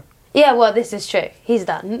Lego. Yeah, well, this is true. He's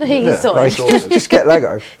done. He's sorted. Just get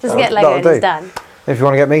Lego. Just get Lego and he's done. If you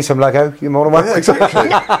want to get me some Lego, you're more than welcome. Yeah, exactly.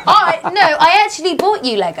 I actually bought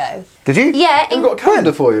you Lego. Did you? Yeah. I've got a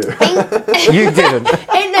calendar for you. You didn't.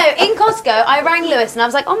 In Costco, I rang Lewis and I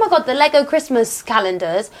was like, oh my God, the Lego Christmas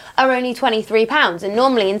calendars are only £23. And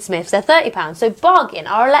normally in Smith's, they're £30. So bargain.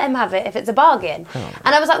 I'll let him have it if it's a bargain.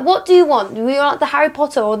 And I was like, what do you want? Do you want the Harry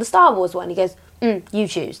Potter or the Star Wars one? He goes, you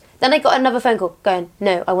choose. Then I got another phone call going,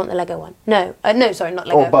 no, I want the Lego one. No, sorry, not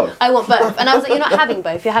Lego. Or both. I want both. And I was like, you're not having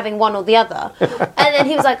both, you're having one or the other. And then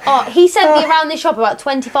he was like, he sent me around this shop about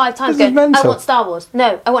 25 times going, I want Star Wars.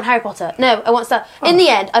 No, I want Harry Potter. No, I want Star... In the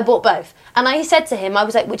end, I bought both. And I said to him, I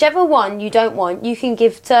was like, whichever one you don't want, you can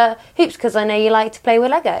give to Hoops because I know you like to play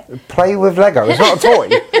with Lego. Play with Lego? It's not a toy.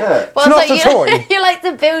 Yeah. Well, it's not a toy. You like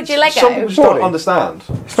to build your Lego. Some people just don't understand.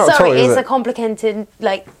 It's not a toy, is it's it? a complicated,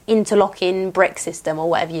 like, interlocking brick system or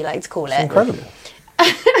whatever you like to call it. It's incredible.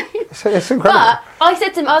 It's incredible. But I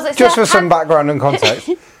said to him, I was like... Just for some background and context,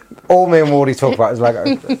 all me and Wardy talk about is Lego.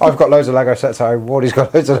 I've got loads of Lego sets at home. Wardy's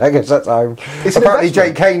got loads of Lego sets at home. Apparently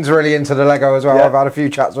Jake Kane's really into the Lego as well. Yeah. I've had a few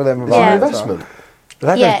chats with him about it. It's an investment.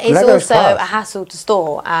 It's also a hassle to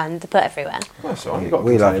store and to put everywhere.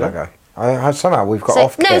 We love Lego. Somehow we've got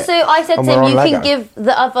off kit. No, so I said to him, you can give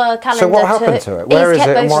the other calendar So what happened to it? Where is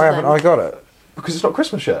it and why haven't I got it? Because it's not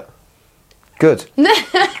Christmas yet. Good.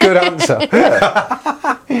 Good answer.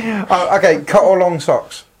 Okay, cut or long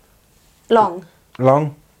socks? Long.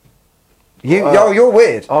 Long? You're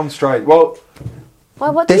weird. I'm straight. Well,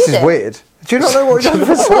 what do you do? This is weird. Do you not know what you've done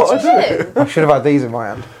for socks? I should have had these in my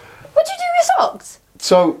hand. What do you do with your socks?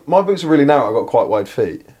 So, my boots are really narrow. I've got quite wide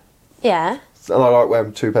feet. Yeah. And I like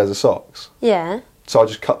wearing 2 pairs of socks. Yeah. So I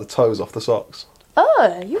just cut the toes off the socks.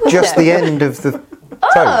 Oh, you would Just the end of the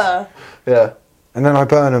toes? Yeah. And then I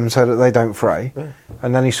burn them so that they don't fray. Yeah.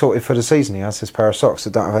 And then he sorted for the season. He has this pair of socks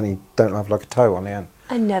that don't have like a toe on the end.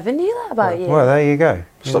 I never knew that about you. Well, there you go.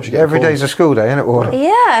 You every day's a school day, isn't it, Warren?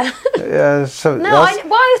 Yeah. Yeah. So I thought you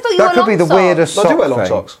wore long socks. That could be the weirdest sock I do wear long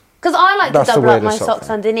socks. Because I like to double up my socks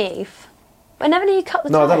underneath. I never knew you cut the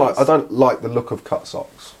toes. I don't like the look of cut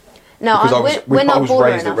socks. No, we're not baller enough for that. I was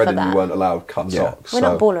raised at Reading, you weren't allowed cut socks. We're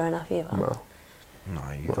not baller enough either.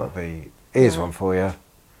 No, you've got to be... Here's one for you.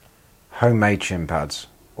 Homemade shin pads.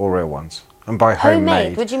 Or real ones. And by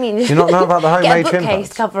homemade... What do you mean? Do you not know about the homemade shin pads? Get a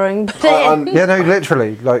bookcase covering. Yeah, no,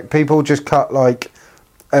 literally. Like, people just cut, like,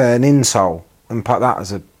 an insole and put that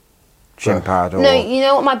as a shin pad. Or... No, you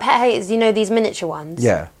know what my pet hate is? You know these miniature ones?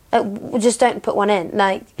 Yeah. Just don't put one in.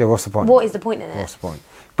 Like... Yeah, what's the point? What is the point in it? What's the point?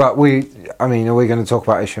 But are we going to talk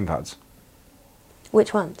about his shin pads?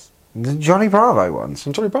 Which ones? The Johnny Bravo ones.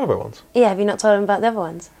 Johnny Bravo ones? Yeah, have you not told him about the other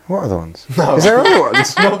ones? What other ones? No. Is there other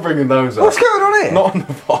ones? Not bringing those up. What's going on here? Not on the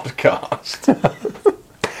podcast.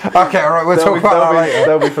 Okay, all right, we'll talk about that later.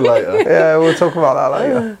 That'll be for later. Yeah, we'll talk about that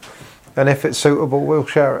later. And if it's suitable, we'll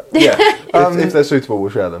share it. Yeah, if they're suitable, we'll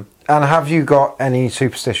share them. And have you got any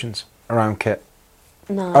superstitions around kit?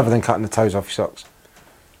 No. Other than cutting the toes off your socks?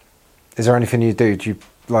 Is there anything you do? Do you,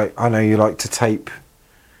 like, I know you like to tape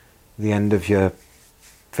the end of your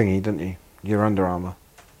thingy, don't you? Your Under Armour.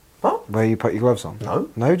 What? Where you put your gloves on. No.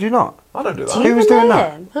 No, do you not? I don't do that. Who was doing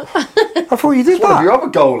that? I thought you did It's that. one of your other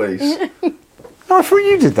goalies. No, I thought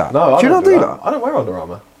you did that. No, do you not do that? I don't wear Under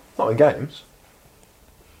Armour. Not in games.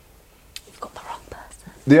 You've got the wrong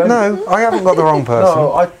person. No, I haven't got the wrong person.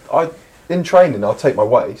 No, I in training, I'll take my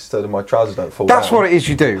waist so that my trousers don't fall down. That's what it is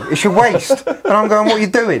you do. It's your waist. And I'm going, what are you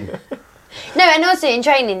doing? No, and also in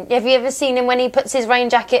training, have you ever seen him when he puts his rain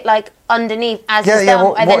jacket like underneath as his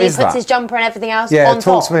thumb, and then he puts his jumper and everything else on top?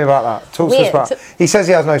 Talk to me about that. Talk to us about. He says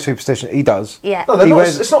he has no superstition. He does. Yeah. No,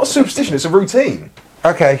 it's not a superstition. It's a routine.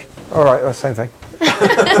 Okay. All right. Well, same thing.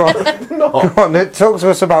 Go on. No. Go on. Talk to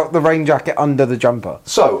us about the rain jacket under the jumper.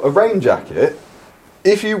 So a rain jacket,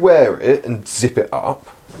 if you wear it and zip it up,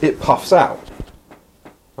 it puffs out.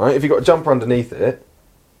 Right? If you've got a jumper underneath it,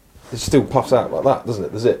 it still puffs out like that, doesn't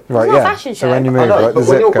it? The zip. Right, it's not a fashion show. So when you move, I know, like, but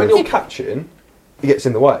when you're catching, it gets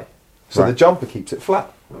in the way. So the jumper keeps it flat.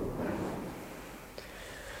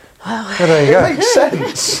 Well, there you go. It makes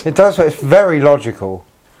sense. It does, but it's very logical.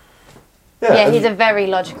 Yeah, he's a very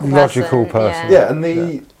logical person. Yeah, and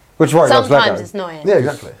which is why he loves Lego. Sometimes it's annoying. Yeah,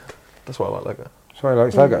 exactly. That's why I like Lego. That's why he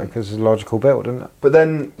likes Lego, because it's a logical build, isn't it? But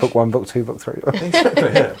then... Book 1, Book 2, Book 3. Exactly,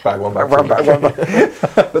 yeah. Bag 1, bag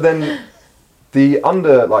 2. But then the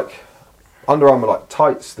Under Armour like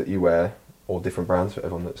tights that you wear, or different brands for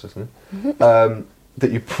everyone that's listening,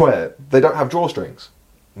 that you wear, they don't have drawstrings.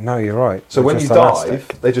 No, you're right. So when you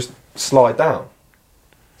dive, they just slide down.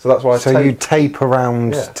 So that's why you tape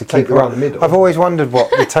around to keep it around the middle. I've always wondered what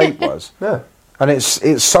the tape was. Yeah. And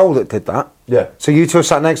it's Sol that did that. Yeah. So you two are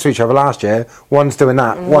sat next to each other last year. One's doing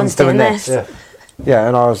that. One's doing this. Yeah. Yeah,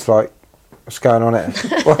 and I was like, What's going on here?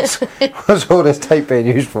 What's all this tape being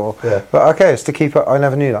used for? Yeah. But okay, it's to keep it. I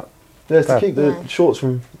never knew that. Yeah, it's to keep the shorts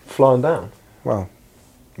from flying down. Well,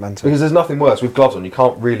 mental. Because there's nothing worse with gloves on. You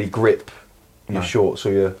can't really grip your shorts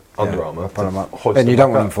or your Under Armour. Put them up. And you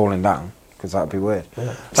don't want them falling down because that would be weird.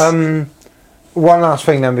 Yeah. One last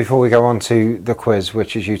thing then before we go on to the quiz,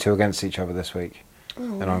 which is you two against each other this week.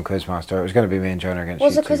 And I'm Quizmaster. It was going to be me and Jonah against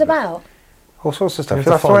What's you the quiz about? All sorts of stuff.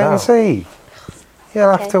 You'll have to wait and see.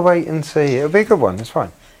 You'll have to wait and see. It'll be a good one. It's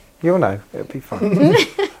fine. You'll know. It'll be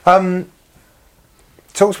fine.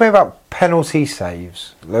 Talk to me about penalty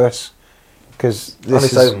saves, Lewis. Because this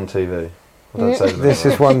is save them on TV. I don't save them. This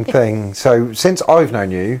is one thing. So since I've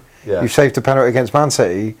known you, you've saved a penalty against Man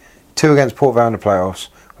City, 2 against Port Vale in the playoffs,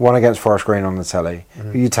 1 against Forest Green on the telly.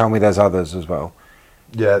 You tell me there's others as well.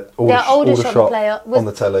 Yeah, Aldershot on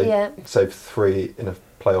the telly. Saved 3 in a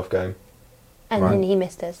playoff game. And then he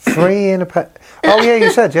missed us. 3 in a Oh yeah, you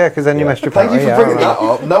said because then you missed your penalty. Thank you for bringing that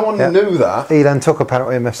up. No one knew that. He then took a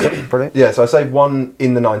penalty and missed it. Brilliant. Yeah, so I saved 1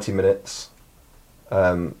 in the 90 minutes,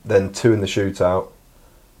 then 2 in the shootout.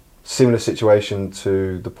 Similar situation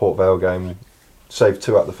to the Port Vale game. Saved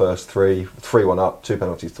 2 out of the first 3. 3-1 up, 2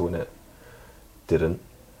 penalties to win it. Didn't.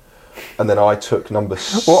 And then I took number...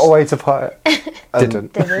 What a way to put it.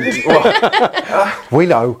 Didn't. We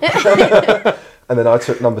know. And then I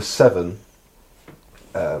took number 7.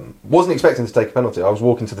 Wasn't expecting to take a penalty. I was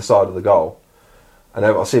walking to the side of the goal. And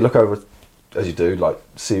I look over, as you do, like,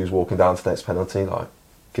 see who's walking down to the next penalty, like,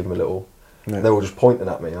 give him a little... Yeah. And they're all just pointing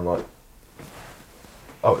at me. I'm like,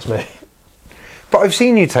 oh, it's me. But I've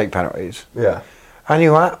seen you take penalties. Yeah. And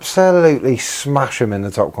you absolutely smash them in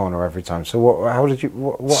the top corner every time. So how did you...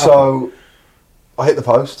 What so, happened? I hit the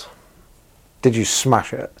post. Did you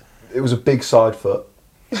smash it? It was a big side foot.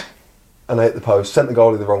 And I hit the post, sent the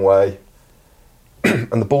goalie the wrong way.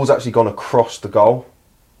 And the ball's actually gone across the goal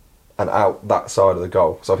and out that side of the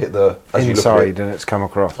goal. So I've hit the... Inside and it's come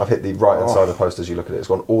across. I've hit the right-hand side of the post as you look at it. It's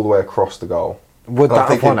gone all the way across the goal. Would that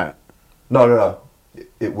have won it? No.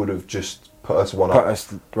 It would have just put us 1 up.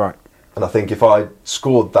 Right. And I think if I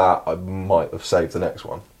scored that, I might have saved the next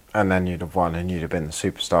one. And then you'd have won and you'd have been the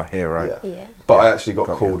superstar hero. Yeah. But I actually got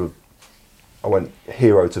called... I went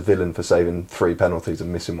hero to villain for saving 3 penalties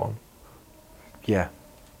and missing 1. Yeah.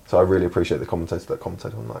 So I really appreciate the commentator that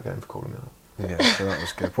commentated on that game for calling me out. Yeah, so that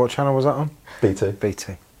was good. What channel was that on? BT.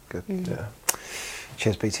 BT. Good. Yeah.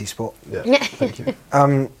 Cheers, BT Sport. Yeah. Thank you.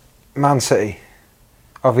 Man City.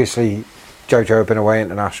 Obviously, Jojo had been away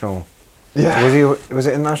international. Yeah. Was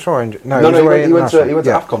it international or no? He went to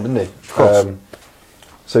AFCON, didn't he? Of course.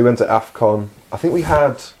 So he went to AFCON. I think we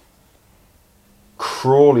had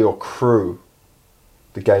Crawley or Crew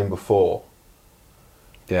the game before.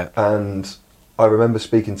 Yeah. And I remember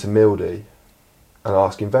speaking to Mildy and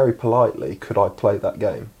asking very politely, could I play that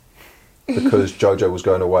game? Because Jojo was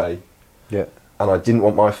going away. Yeah. And I didn't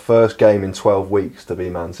want my first game in 12 weeks to be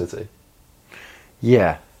Man City.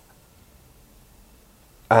 Yeah.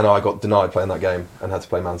 And I got denied playing that game and had to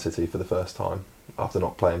play Man City for the first time after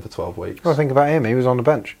not playing for 12 weeks. Well, think about him. He was on the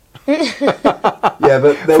bench. Yeah,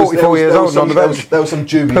 but there was some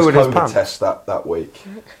dubious COVID tests that week.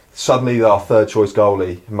 Suddenly, our third choice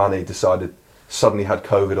goalie, Manny, suddenly had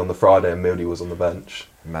COVID on the Friday and Mildy was on the bench.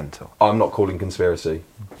 Mental. I'm not calling conspiracy,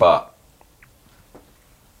 but...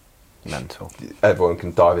 Mental. Everyone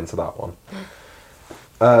can dive into that one.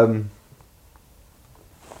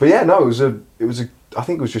 But yeah, no, I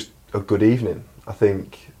think it was just a good evening. I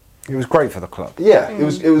think it was great for the club. Yeah, it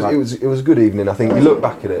was a good evening. I think you look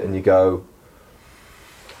back at it and you go,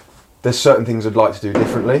 there's certain things I'd like to do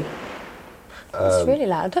differently. It's really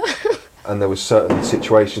loud. And there were certain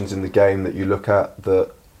situations in the game that you look at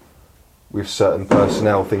that with certain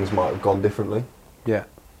personnel things might have gone differently. Yeah.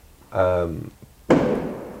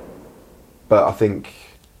 But I think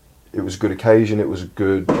it was a good occasion. It was a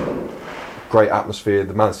great atmosphere.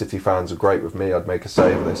 The Man City fans are great with me. I'd make a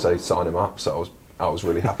save and they say sign him up. So I was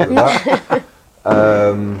really happy with that.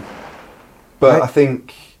 But I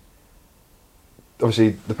think obviously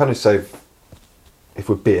the penalty save, if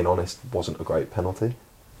we're being honest, wasn't a great penalty.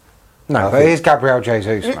 No, but here's Gabriel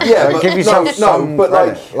Jesus, mate. Yeah, like, but give yourself some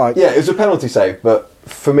credit. Yeah, it was a penalty save, but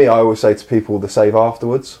for me, I always say to people the save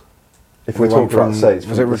afterwards. If we're talking about saves,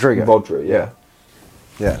 was it Rodrigo? Rodri, yeah.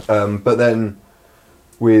 But then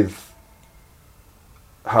with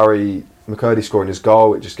Harry McCurdy scoring his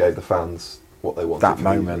goal, it just gave the fans what they wanted. That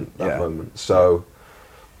moment. So,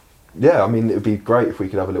 yeah, I mean, it would be great if we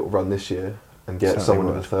could have a little run this year and get someone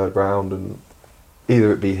in the third round, and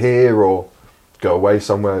either it be here or go away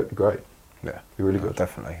somewhere. It'd be great. Yeah, it'd be really good.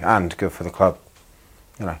 Definitely, and good for the club,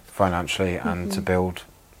 financially, and to build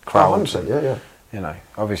crowds. 100%, yeah. You know,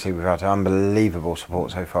 obviously we've had unbelievable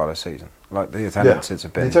support so far this season. Like the attendances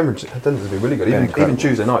have been. The attendance has been really good. Even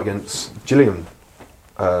Tuesday night against Gillingham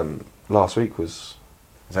last week was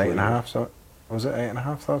 8.5. So was it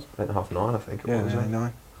 8.5? 8.5, 9, I think. Yeah,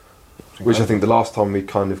 9. Which I think the last time we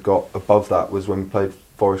kind of got above that was when we played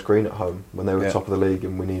Forest Green at home when they were top of the league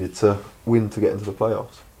and we needed to win to get into the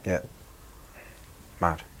playoffs. Yeah.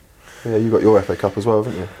 Mad. Yeah, you got your FA Cup as well,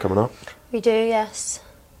 haven't you? Coming up. We do, yes.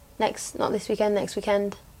 Not this weekend. Next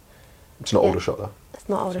weekend. It's not Aldershot though. It's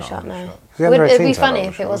not Aldershot, no. It'd be funny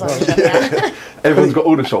if it was Aldershot. Yeah. Everyone's got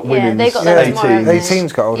Aldershot women's. They got that tomorrow.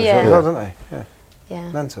 18's got Aldershot as well, don't they?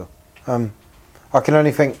 Yeah. Mental. I can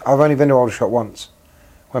only think. I've only been to Aldershot once,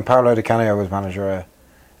 when Paolo Di Canio was manager here,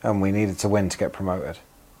 and we needed to win to get promoted,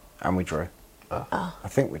 and we drew. I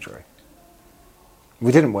think we drew.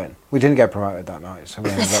 We didn't win. We didn't get promoted that night, so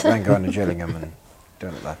we ended up then going to Gillingham and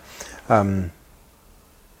doing it there.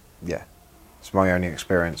 Yeah, it's my only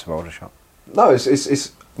experience of Aldershot. No,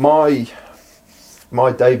 it's my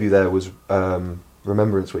debut there was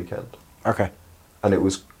Remembrance Weekend. Okay.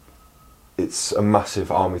 And it's a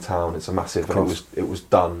massive army town. It's a massive, and it was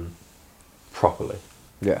done properly.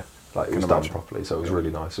 Yeah, like it was done properly, so it was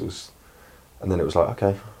really nice. And then it was like,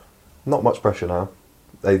 okay, not much pressure now.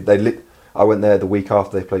 I went there the week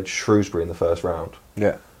after they played Shrewsbury in the first round.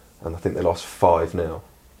 Yeah, and I think they lost 5-0.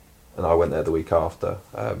 And I went there the week after.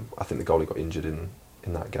 I think the goalie got injured in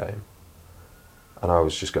that game, and I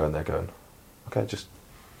was just going there going, okay, just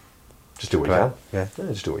do what you can. Yeah,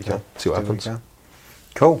 just do what you can. See what happens.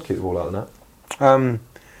 Cool. Keep the ball out of the net.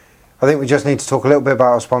 I think we just need to talk a little bit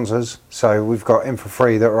about our sponsors. So we've got In For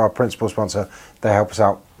Free, that are our principal sponsor. They help us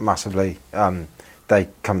out massively. They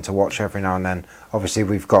come to watch every now and then. Obviously,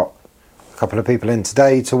 we've got a couple of people in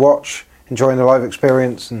today to watch, enjoying the live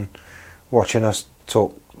experience and watching us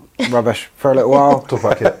talk rubbish for a little while. Talk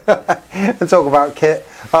about kit. And talk about kit.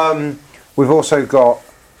 We've also got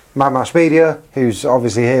Mad Mash Media, who's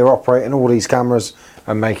obviously here operating all these cameras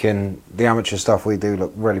and making the amateur stuff we do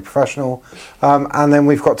look really professional. And then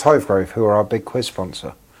we've got Tyvegrove, who are our big quiz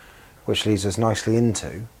sponsor, which leads us nicely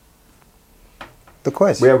into the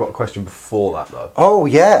quiz. We have got a question before that though. Oh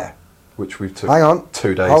yeah. Which we've took Hang on.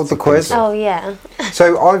 2 days. Hold the quiz. Oh yeah.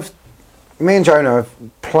 So me and Jonah have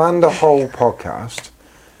planned a whole podcast,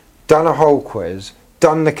 done a whole quiz,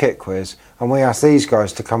 done the kit quiz, and we asked these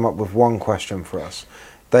guys to come up with one question for us.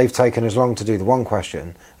 They've taken as long to do the one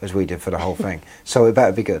question as we did for the whole thing. So it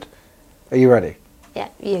better be good. Are you ready? Yeah,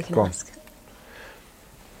 you can ask.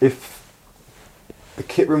 If the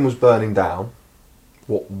kit room was burning down,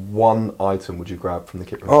 what one item would you grab from the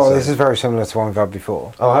kit room? Oh, this is very similar to one we've had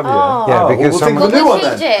before. Oh, have you? Oh. Yeah, because someone... We'll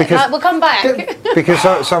change it. We'll come back.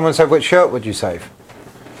 Because someone said, which shirt would you save?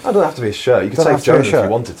 I don't have to be a shirt. You could save Jonah if you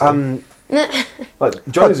wanted to. Like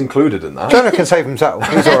Jonah's included in that. Jonah can save himself.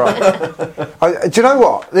 He's all right. Do you know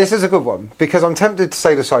what? This is a good one because I'm tempted to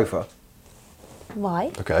say the sofa.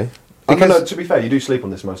 Why? Okay. Because no, to be fair, you do sleep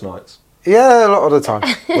on this most nights. Yeah, a lot of the time.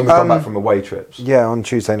 When we come back from away trips. Yeah, on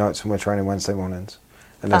Tuesday nights and we're training Wednesday mornings,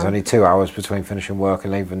 and there's only 2 hours between finishing work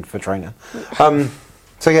and leaving for training.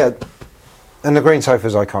 So yeah, and the green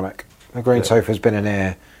sofa's iconic. The green sofa's been in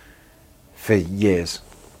here for years,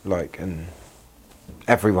 and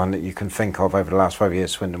everyone that you can think of over the last 5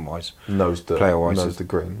 years, Swindon-wise, knows player-wise, the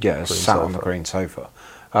green. Yeah, green sat sofa on the green sofa.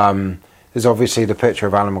 There's obviously the picture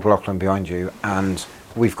of Alan McLaughlin behind you, and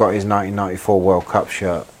we've got his 1994 World Cup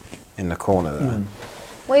shirt in the corner there.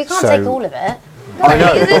 Well, you can't take all of it. I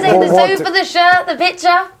know. Is it the sofa, the shirt, the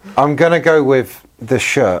picture? I'm going to go with the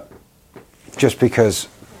shirt, just because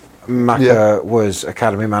Macca was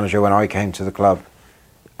academy manager when I came to the club,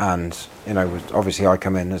 and obviously I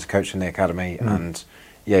come in as a coach in the academy, and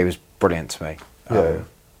he was brilliant to me. But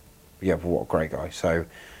what a great guy. So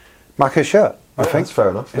Macca's shirt, I think. That's fair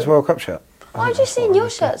enough. His World Cup shirt. Why have you seen your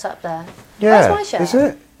shirts up there? Yeah, where's my shirt? Is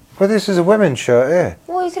it? Well, this is a women's shirt here.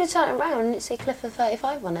 Well, you could have turned it around and it say Clifford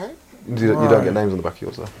 35 on it. You don't get names on the back of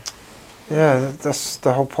yours though. Yeah, that's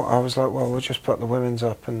the whole point. I was like, well, we'll just put the women's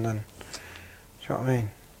up and then. Do you know what I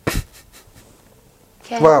mean?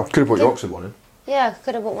 Okay. Well, could have put your Oxford one in. Yeah,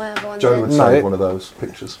 could have put my other one in. Joe would save one of those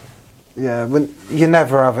pictures. Yeah, when you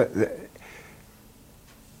never have it.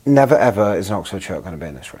 Never ever is an Oxford shirt going to be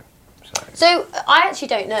in this room. So I actually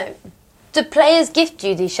don't know. Do players gift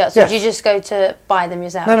you these shirts, or do you just go to buy them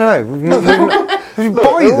yourself? No. You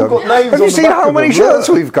buy them. Have you seen how many shirts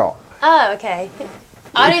we've got? Oh, okay.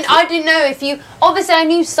 I didn't know if you. Obviously, I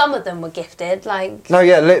knew some of them were gifted. No,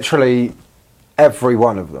 yeah, literally every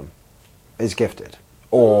one of them is gifted,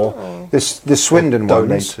 or the Swindon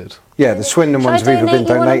ones. Donated. Yeah, the Swindon ones have either been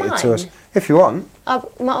donated to us. If you want.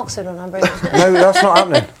 My Oxford one, I'll bring it. No, that's not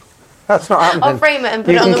happening. That's not happening. I'll frame it and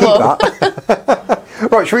put You it on can the wall. keep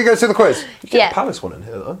that. Right, should we go to the quiz? Yeah. Palace one in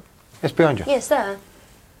here though. It's behind you. Yes, sir.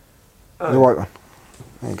 The white one.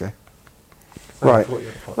 There you go. Right.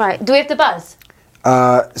 Right. Do we have to buzz?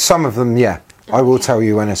 Some of them, yeah. I will tell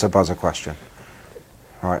you when it's a buzzer question.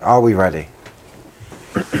 Right, are we ready?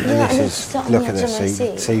 Look at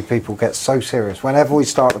this. See, people get so serious whenever we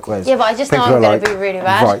start the quiz. Yeah, but I just know I'm going to be really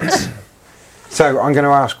bad. Right. So I'm going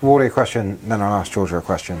to ask Wardy a question, then I'll ask Georgia a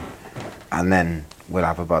question, and then we'll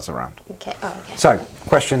have a buzz around. Okay. Oh, okay. So,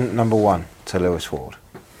 question number 1 to Lewis Ward.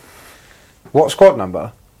 What squad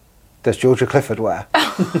number does Georgia Clifford wear?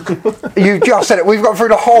 You just said it. We've got through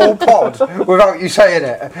the whole pod without you saying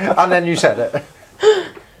it, and then you said it.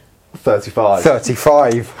 35.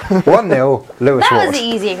 35. 1-0, Lewis That Ward. was an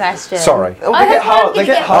easy question. Sorry. Oh, they get hard. They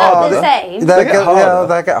get harder. harder. The same. They get harder. Yeah,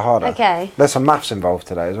 they get harder. Okay. There's some maths involved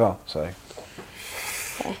today as well. So,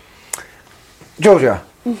 Georgia,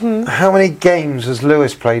 how many games has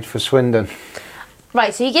Lewis played for Swindon?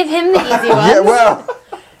 Right, so you give him the easy one. Yeah, well,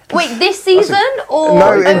 Wait, this season or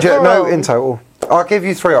no, overall? in total. I'll give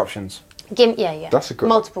you 3 options. Yeah. That's a good-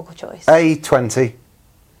 multiple choice. A 20,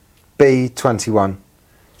 B 21,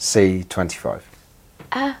 C 25.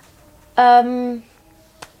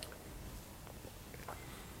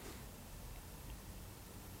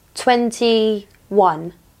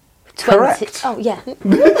 21. Correct. Oh yeah. He's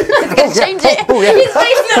gonna change it. Oh, yeah. His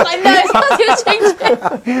face looks like no. He's gonna change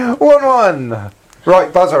it. 1-1.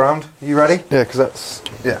 Right, buzz around. You ready? Yeah, because that's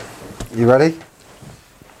You ready?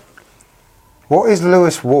 What is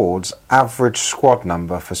Lewis Ward's average squad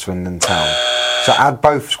number for Swindon Town? So add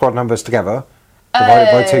both squad numbers together, divide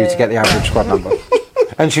it by 2 to get the average squad number.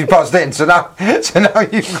 And she buzzed in, so now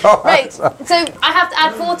you've got. Right. So I have to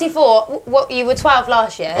add 44. What, you were 12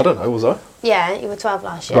 last year? I don't know, was I? Yeah, you were 12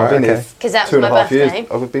 last year. Right, I've been okay. here Because that was 2.5 my birthday.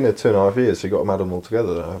 years. I've been here 2.5 years, so you've got to add them all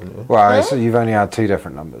together, though, haven't you? Well, so you've only had 2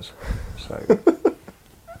 different numbers. So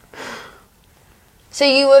So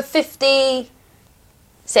you were 56.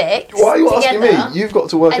 Why are you asking together, me? You've got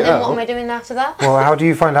to work And it then out. what am I doing after that? well, how do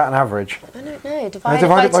you find out an average? I don't know.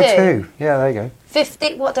 Divide it by 2. Yeah, there you go.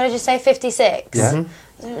 50. What did I just say? 56. Yeah.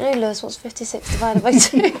 I don't know, Lewis. What's 56 divided by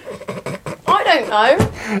 2? I don't know.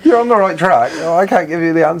 You're on the right track. Oh, I can't give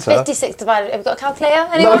you the answer. 56 divided. Have you got a calculator?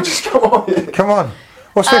 Anyone? No, just come on. Come on.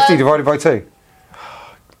 What's 50 divided by 2?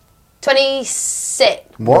 26.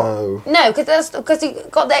 What? No, because you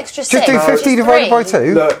got the extra 6. Just do 50 divided by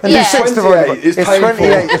 2 Look, and yeah. do 6 divided by 2. It's painful.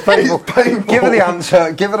 28. It's painful. It's painful. Give her the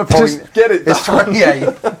answer. Give her the point. Just get it It's done. 28.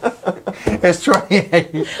 It's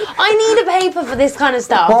 28. I need a paper for this kind of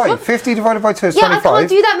stuff. Why? 50 divided by 2 is Yeah, 25. I can't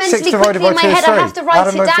do that 6 mentally divided quickly in by my 2 is head. 3. I have to Add write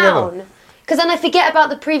them it both together. down. Because then I forget about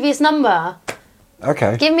the previous number.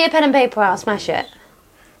 Okay. Give me a pen and paper, I'll smash it.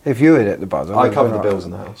 If you hit the buzzer. I cover the bills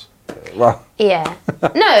in the house. Well, Yeah. No,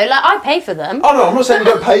 like I pay for them. Oh no, I'm not saying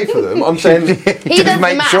you don't pay for them. I'm saying He just does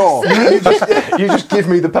make the sure. you just give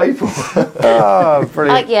me the paper. Oh,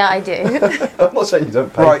 brilliant. Yeah, I do. I'm not saying you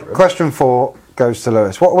don't pay Right, for them. question 4 goes to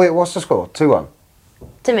Lewis. What's the score? 2-1.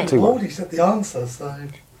 To me. 2-1. Already said the answer, so.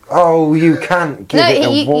 Oh, you can't give No, it a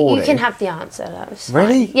you warning. can have the answer. That was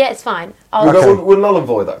Really? fine. Yeah, it's fine. We'll null and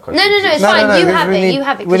void that question. No, it's No, fine. no, you because have we it. need- You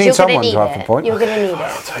have it. we Because need you're going someone to to need have the it. point. You're going to need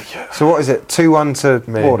it. So what is it? 2-1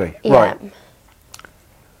 to Me. Wardy. Yeah. Right.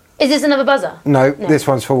 Is this another buzzer? No, this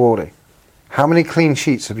one's for Wardy. How many clean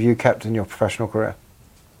sheets have you kept in your professional career?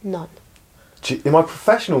 None. In my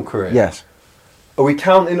professional career? Yes. Are we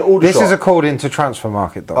counting all the This is according to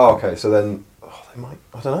transfermarket.com. Oh, okay, so then... they might...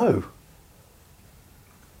 I don't know.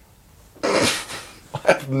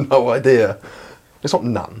 I have no idea. It's not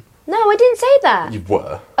none. No, I didn't say that. You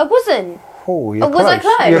were. I wasn't. Oh, you're was I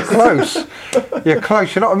close? You're close. You're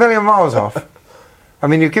close. You're not a million miles off. I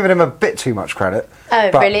mean, you've given him a bit too much credit.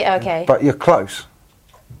 Oh, really? Okay. But you're close.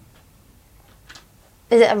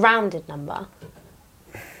 Is it a rounded number?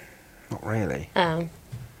 Not really. Oh. I'm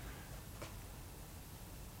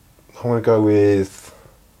going to go with...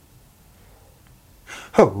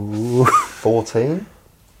 Oh. 14?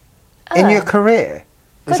 In your career?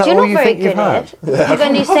 Is God, that you're all not you very think good you've at had? it. You've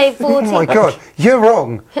only saved 14. Oh my God, you're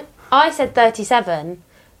wrong. I said 37,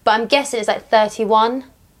 but I'm guessing it's like 31.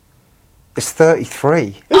 It's 33.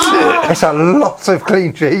 Is it? It's a lot of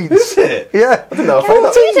clean sheets. Is it? Yeah. I didn't know I You played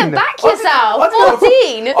need that. to back yourself. I didn't 14.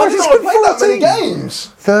 I didn't know I played that many games.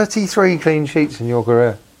 33 clean sheets in your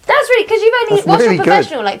career. That's really, because you've only, That's what's really your good.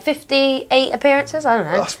 professional, like 58 appearances? I don't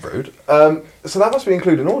know. That's rude. So that must be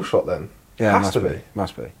including all shot then? Yeah, Has to be.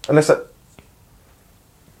 Must be. Unless that...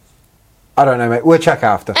 I don't know, mate. We'll check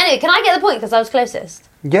after. Anyway, can I get the point because I was closest?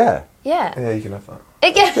 Yeah. Yeah. Yeah, you can have that.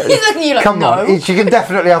 Again, he's looking at you like, Come no. on. You can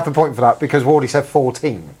definitely have the point for that because Wardy said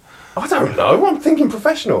 14. I don't know. I'm thinking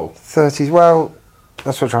professional. 30s. Well,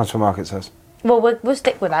 that's what Transfer Market says. Well, we'll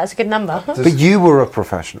stick with that. It's a good number. But you were a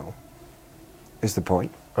professional, is the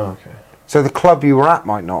point. Oh, okay. So the club you were at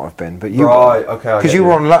might not have been, but you right, okay. Because you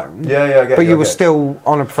were on loan. Yeah, I get But you were it. still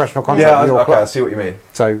on a professional contract. Yeah, with your okay, club. I see what you mean.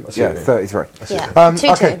 So, 33. Yeah.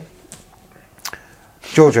 2-2. Okay.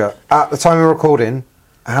 Georgia, at the time of recording,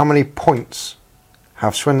 how many points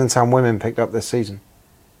have Swindon Town women picked up this season?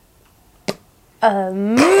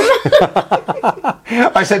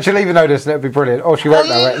 I said she'll even know this and it'd be brilliant. Or she won't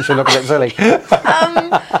know it and she'll look a bit silly.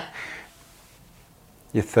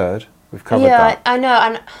 You're third. We've covered that. Yeah, I know.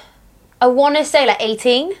 And I want to say like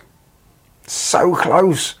 18. So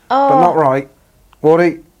close, but not right.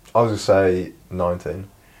 Wardy? I was going to say 19.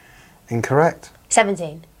 Incorrect.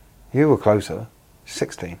 17. You were closer.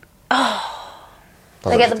 16.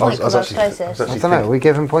 I get the point because I was closest. I don't know. We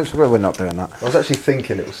give him points. We're not doing that. I was actually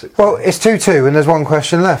thinking it was 16. Well, it's 2-2 and there's one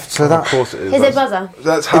question left. So that. Of course it is. Is it buzzer?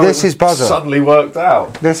 That's how This it is buzzer. suddenly worked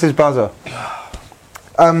out. This is buzzer.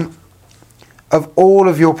 Of all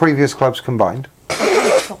of your previous clubs combined,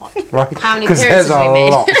 right? How many Because appearances there's a we made?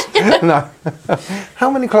 lot. No. How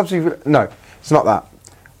many clubs have you... No, it's not that.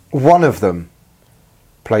 One of them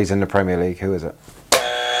plays in the Premier League. Who is it?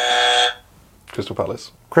 Crystal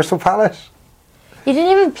Palace. Crystal Palace? You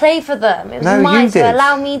didn't even play for them. It was No, mine you to did.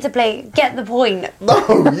 allow me to play. Get the point. No,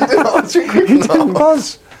 you didn't answer quick You didn't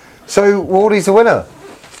buzz. So, Wardy's the winner.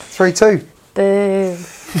 3-2. Boom.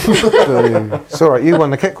 Boom. It's all right. You won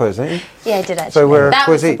the kit quiz, didn't you? Yeah, I did actually. So we're a that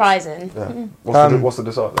quiz was each. surprising. Yeah. What's the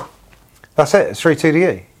decider? That's it. It's 3-2 to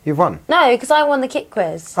you. You've won. No, because I won the kit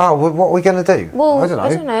quiz. Oh, well, what are we going to do? Well, I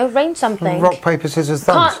don't know. Arrange something. Rock, paper, scissors,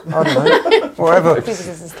 thumbs. Can't- I don't know. Whatever. People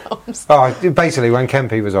scissors thumbs. Oh, basically, when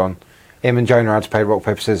Kempy was on, him and Jonah had to play rock,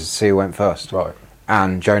 paper, scissors to see who went first. Right.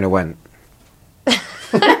 And Jonah went.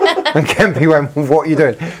 And Kempy went, well, what are you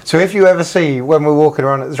doing? So if you ever see, when we're walking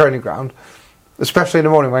around at the training ground, especially in the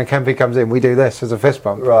morning when Kempy comes in, we do this as a fist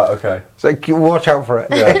bump. Right, okay. So watch out for it.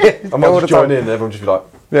 Yeah. I might All just the join time. in and everyone just be like...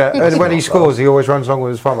 Yeah, and when he scores, he always runs along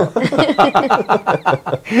with his thumb up.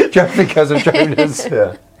 Just because of Jonah's.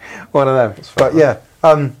 Yeah. One of them. But yeah,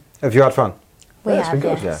 have you had fun? We it's have,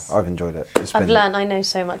 been good. yes. Yeah, I've enjoyed it. I've learned I know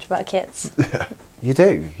so much about kits. You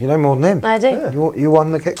do. You know more than him. I do. Yeah. You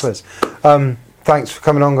won the kit quiz. Thanks for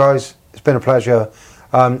coming on, guys. It's been a pleasure.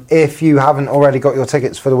 If you haven't already got your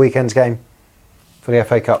tickets for the weekend's game, for the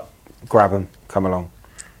FA Cup, grab them. Come along.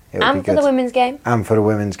 It'll And be for good. the women's game. And for the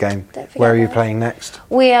women's game. Don't forget Where are you that. playing next?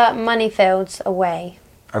 We are Moneyfields away.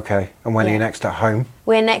 Okay. And when are you Yeah. next at home?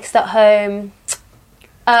 We're next at home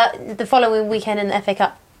the following weekend in the FA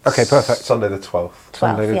Cup. Okay, perfect. Sunday the 12th.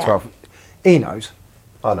 Sunday the yeah. 12th. He knows.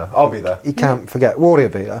 I know. I'll be there. He can't forget. Wardy will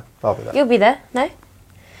be there. I'll be there. You'll be there, no?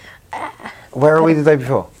 Where are we the day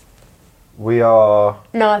before? We are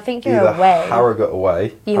No, I think you're either away. Harrogate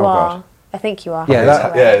away. You Oh, are. God. I think you are. Yeah,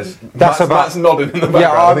 that- Yeah, it's, That's Matt's, about- Matt's nodding in the background.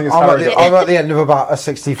 Yeah, I think it's Harrogate. I'm at the end of about a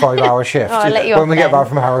 65-hour shift Oh, I'll let you when off we get then. back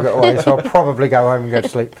from Harrogate away, so I'll probably go home and go to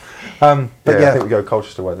sleep. But Yeah, I yeah, think we go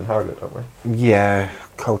Colchester way then Harrogate, don't we? yeah,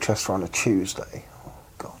 Colchester on a Tuesday. Oh,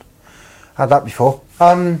 God. Had that before.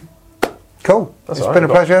 Cool. That's It's all right. been a We've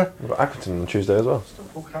got- pleasure. We've got Accrington on Tuesday as well.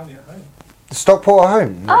 Stockport at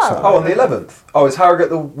home. Oh, on the 11th? Oh, is Harrogate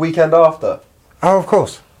the weekend after? Oh, of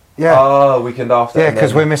course. Yeah. Oh, weekend after. Yeah, and because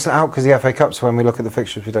then- we're missing out because the FA Cup, so when we look at the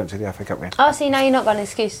fixtures, we don't see the FA Cup game. Oh, see, now you're not got an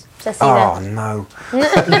excuse. So see Oh, that. no.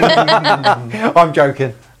 I'm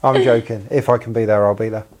joking. I'm joking. If I can be there, I'll be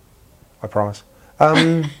there. I promise.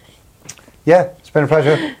 Yeah, it's been a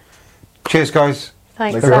pleasure. Cheers, guys.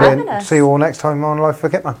 Thanks Been for having brilliant. us. See you all next time on Life for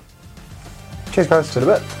Kitman. Cheers, guys. See you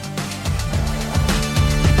in a bit.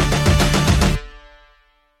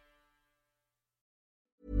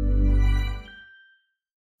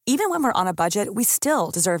 Even when we're on a budget, we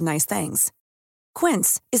still deserve nice things.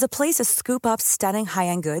 Quince is a place to scoop up stunning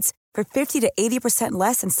high-end goods for 50 to 80%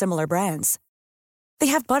 less than similar brands. They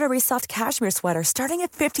have buttery soft cashmere sweaters starting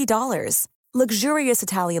at $50, luxurious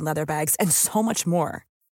Italian leather bags, and so much more.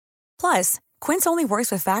 Plus, Quince only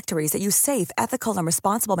works with factories that use safe, ethical, and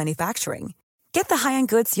responsible manufacturing. Get the high-end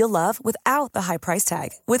goods you'll love without the high price tag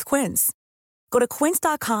with Quince. Go to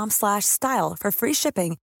quince.com/style for free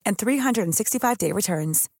shipping and 365-day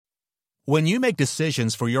returns. When you make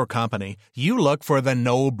decisions for your company, you look for the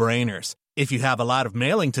no-brainers. If you have a lot of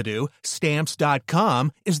mailing to do,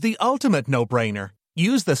 Stamps.com is the ultimate no-brainer.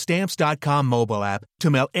 Use the Stamps.com mobile app to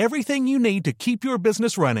mail everything you need to keep your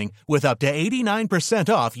business running with up to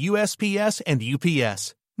 89% off USPS and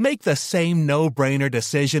UPS. Make the same no-brainer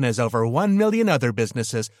decision as over 1 million other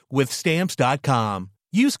businesses with Stamps.com.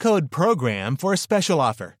 Use code PROGRAM for a special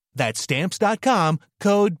offer. That's Stamps.com,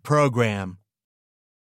 code PROGRAM.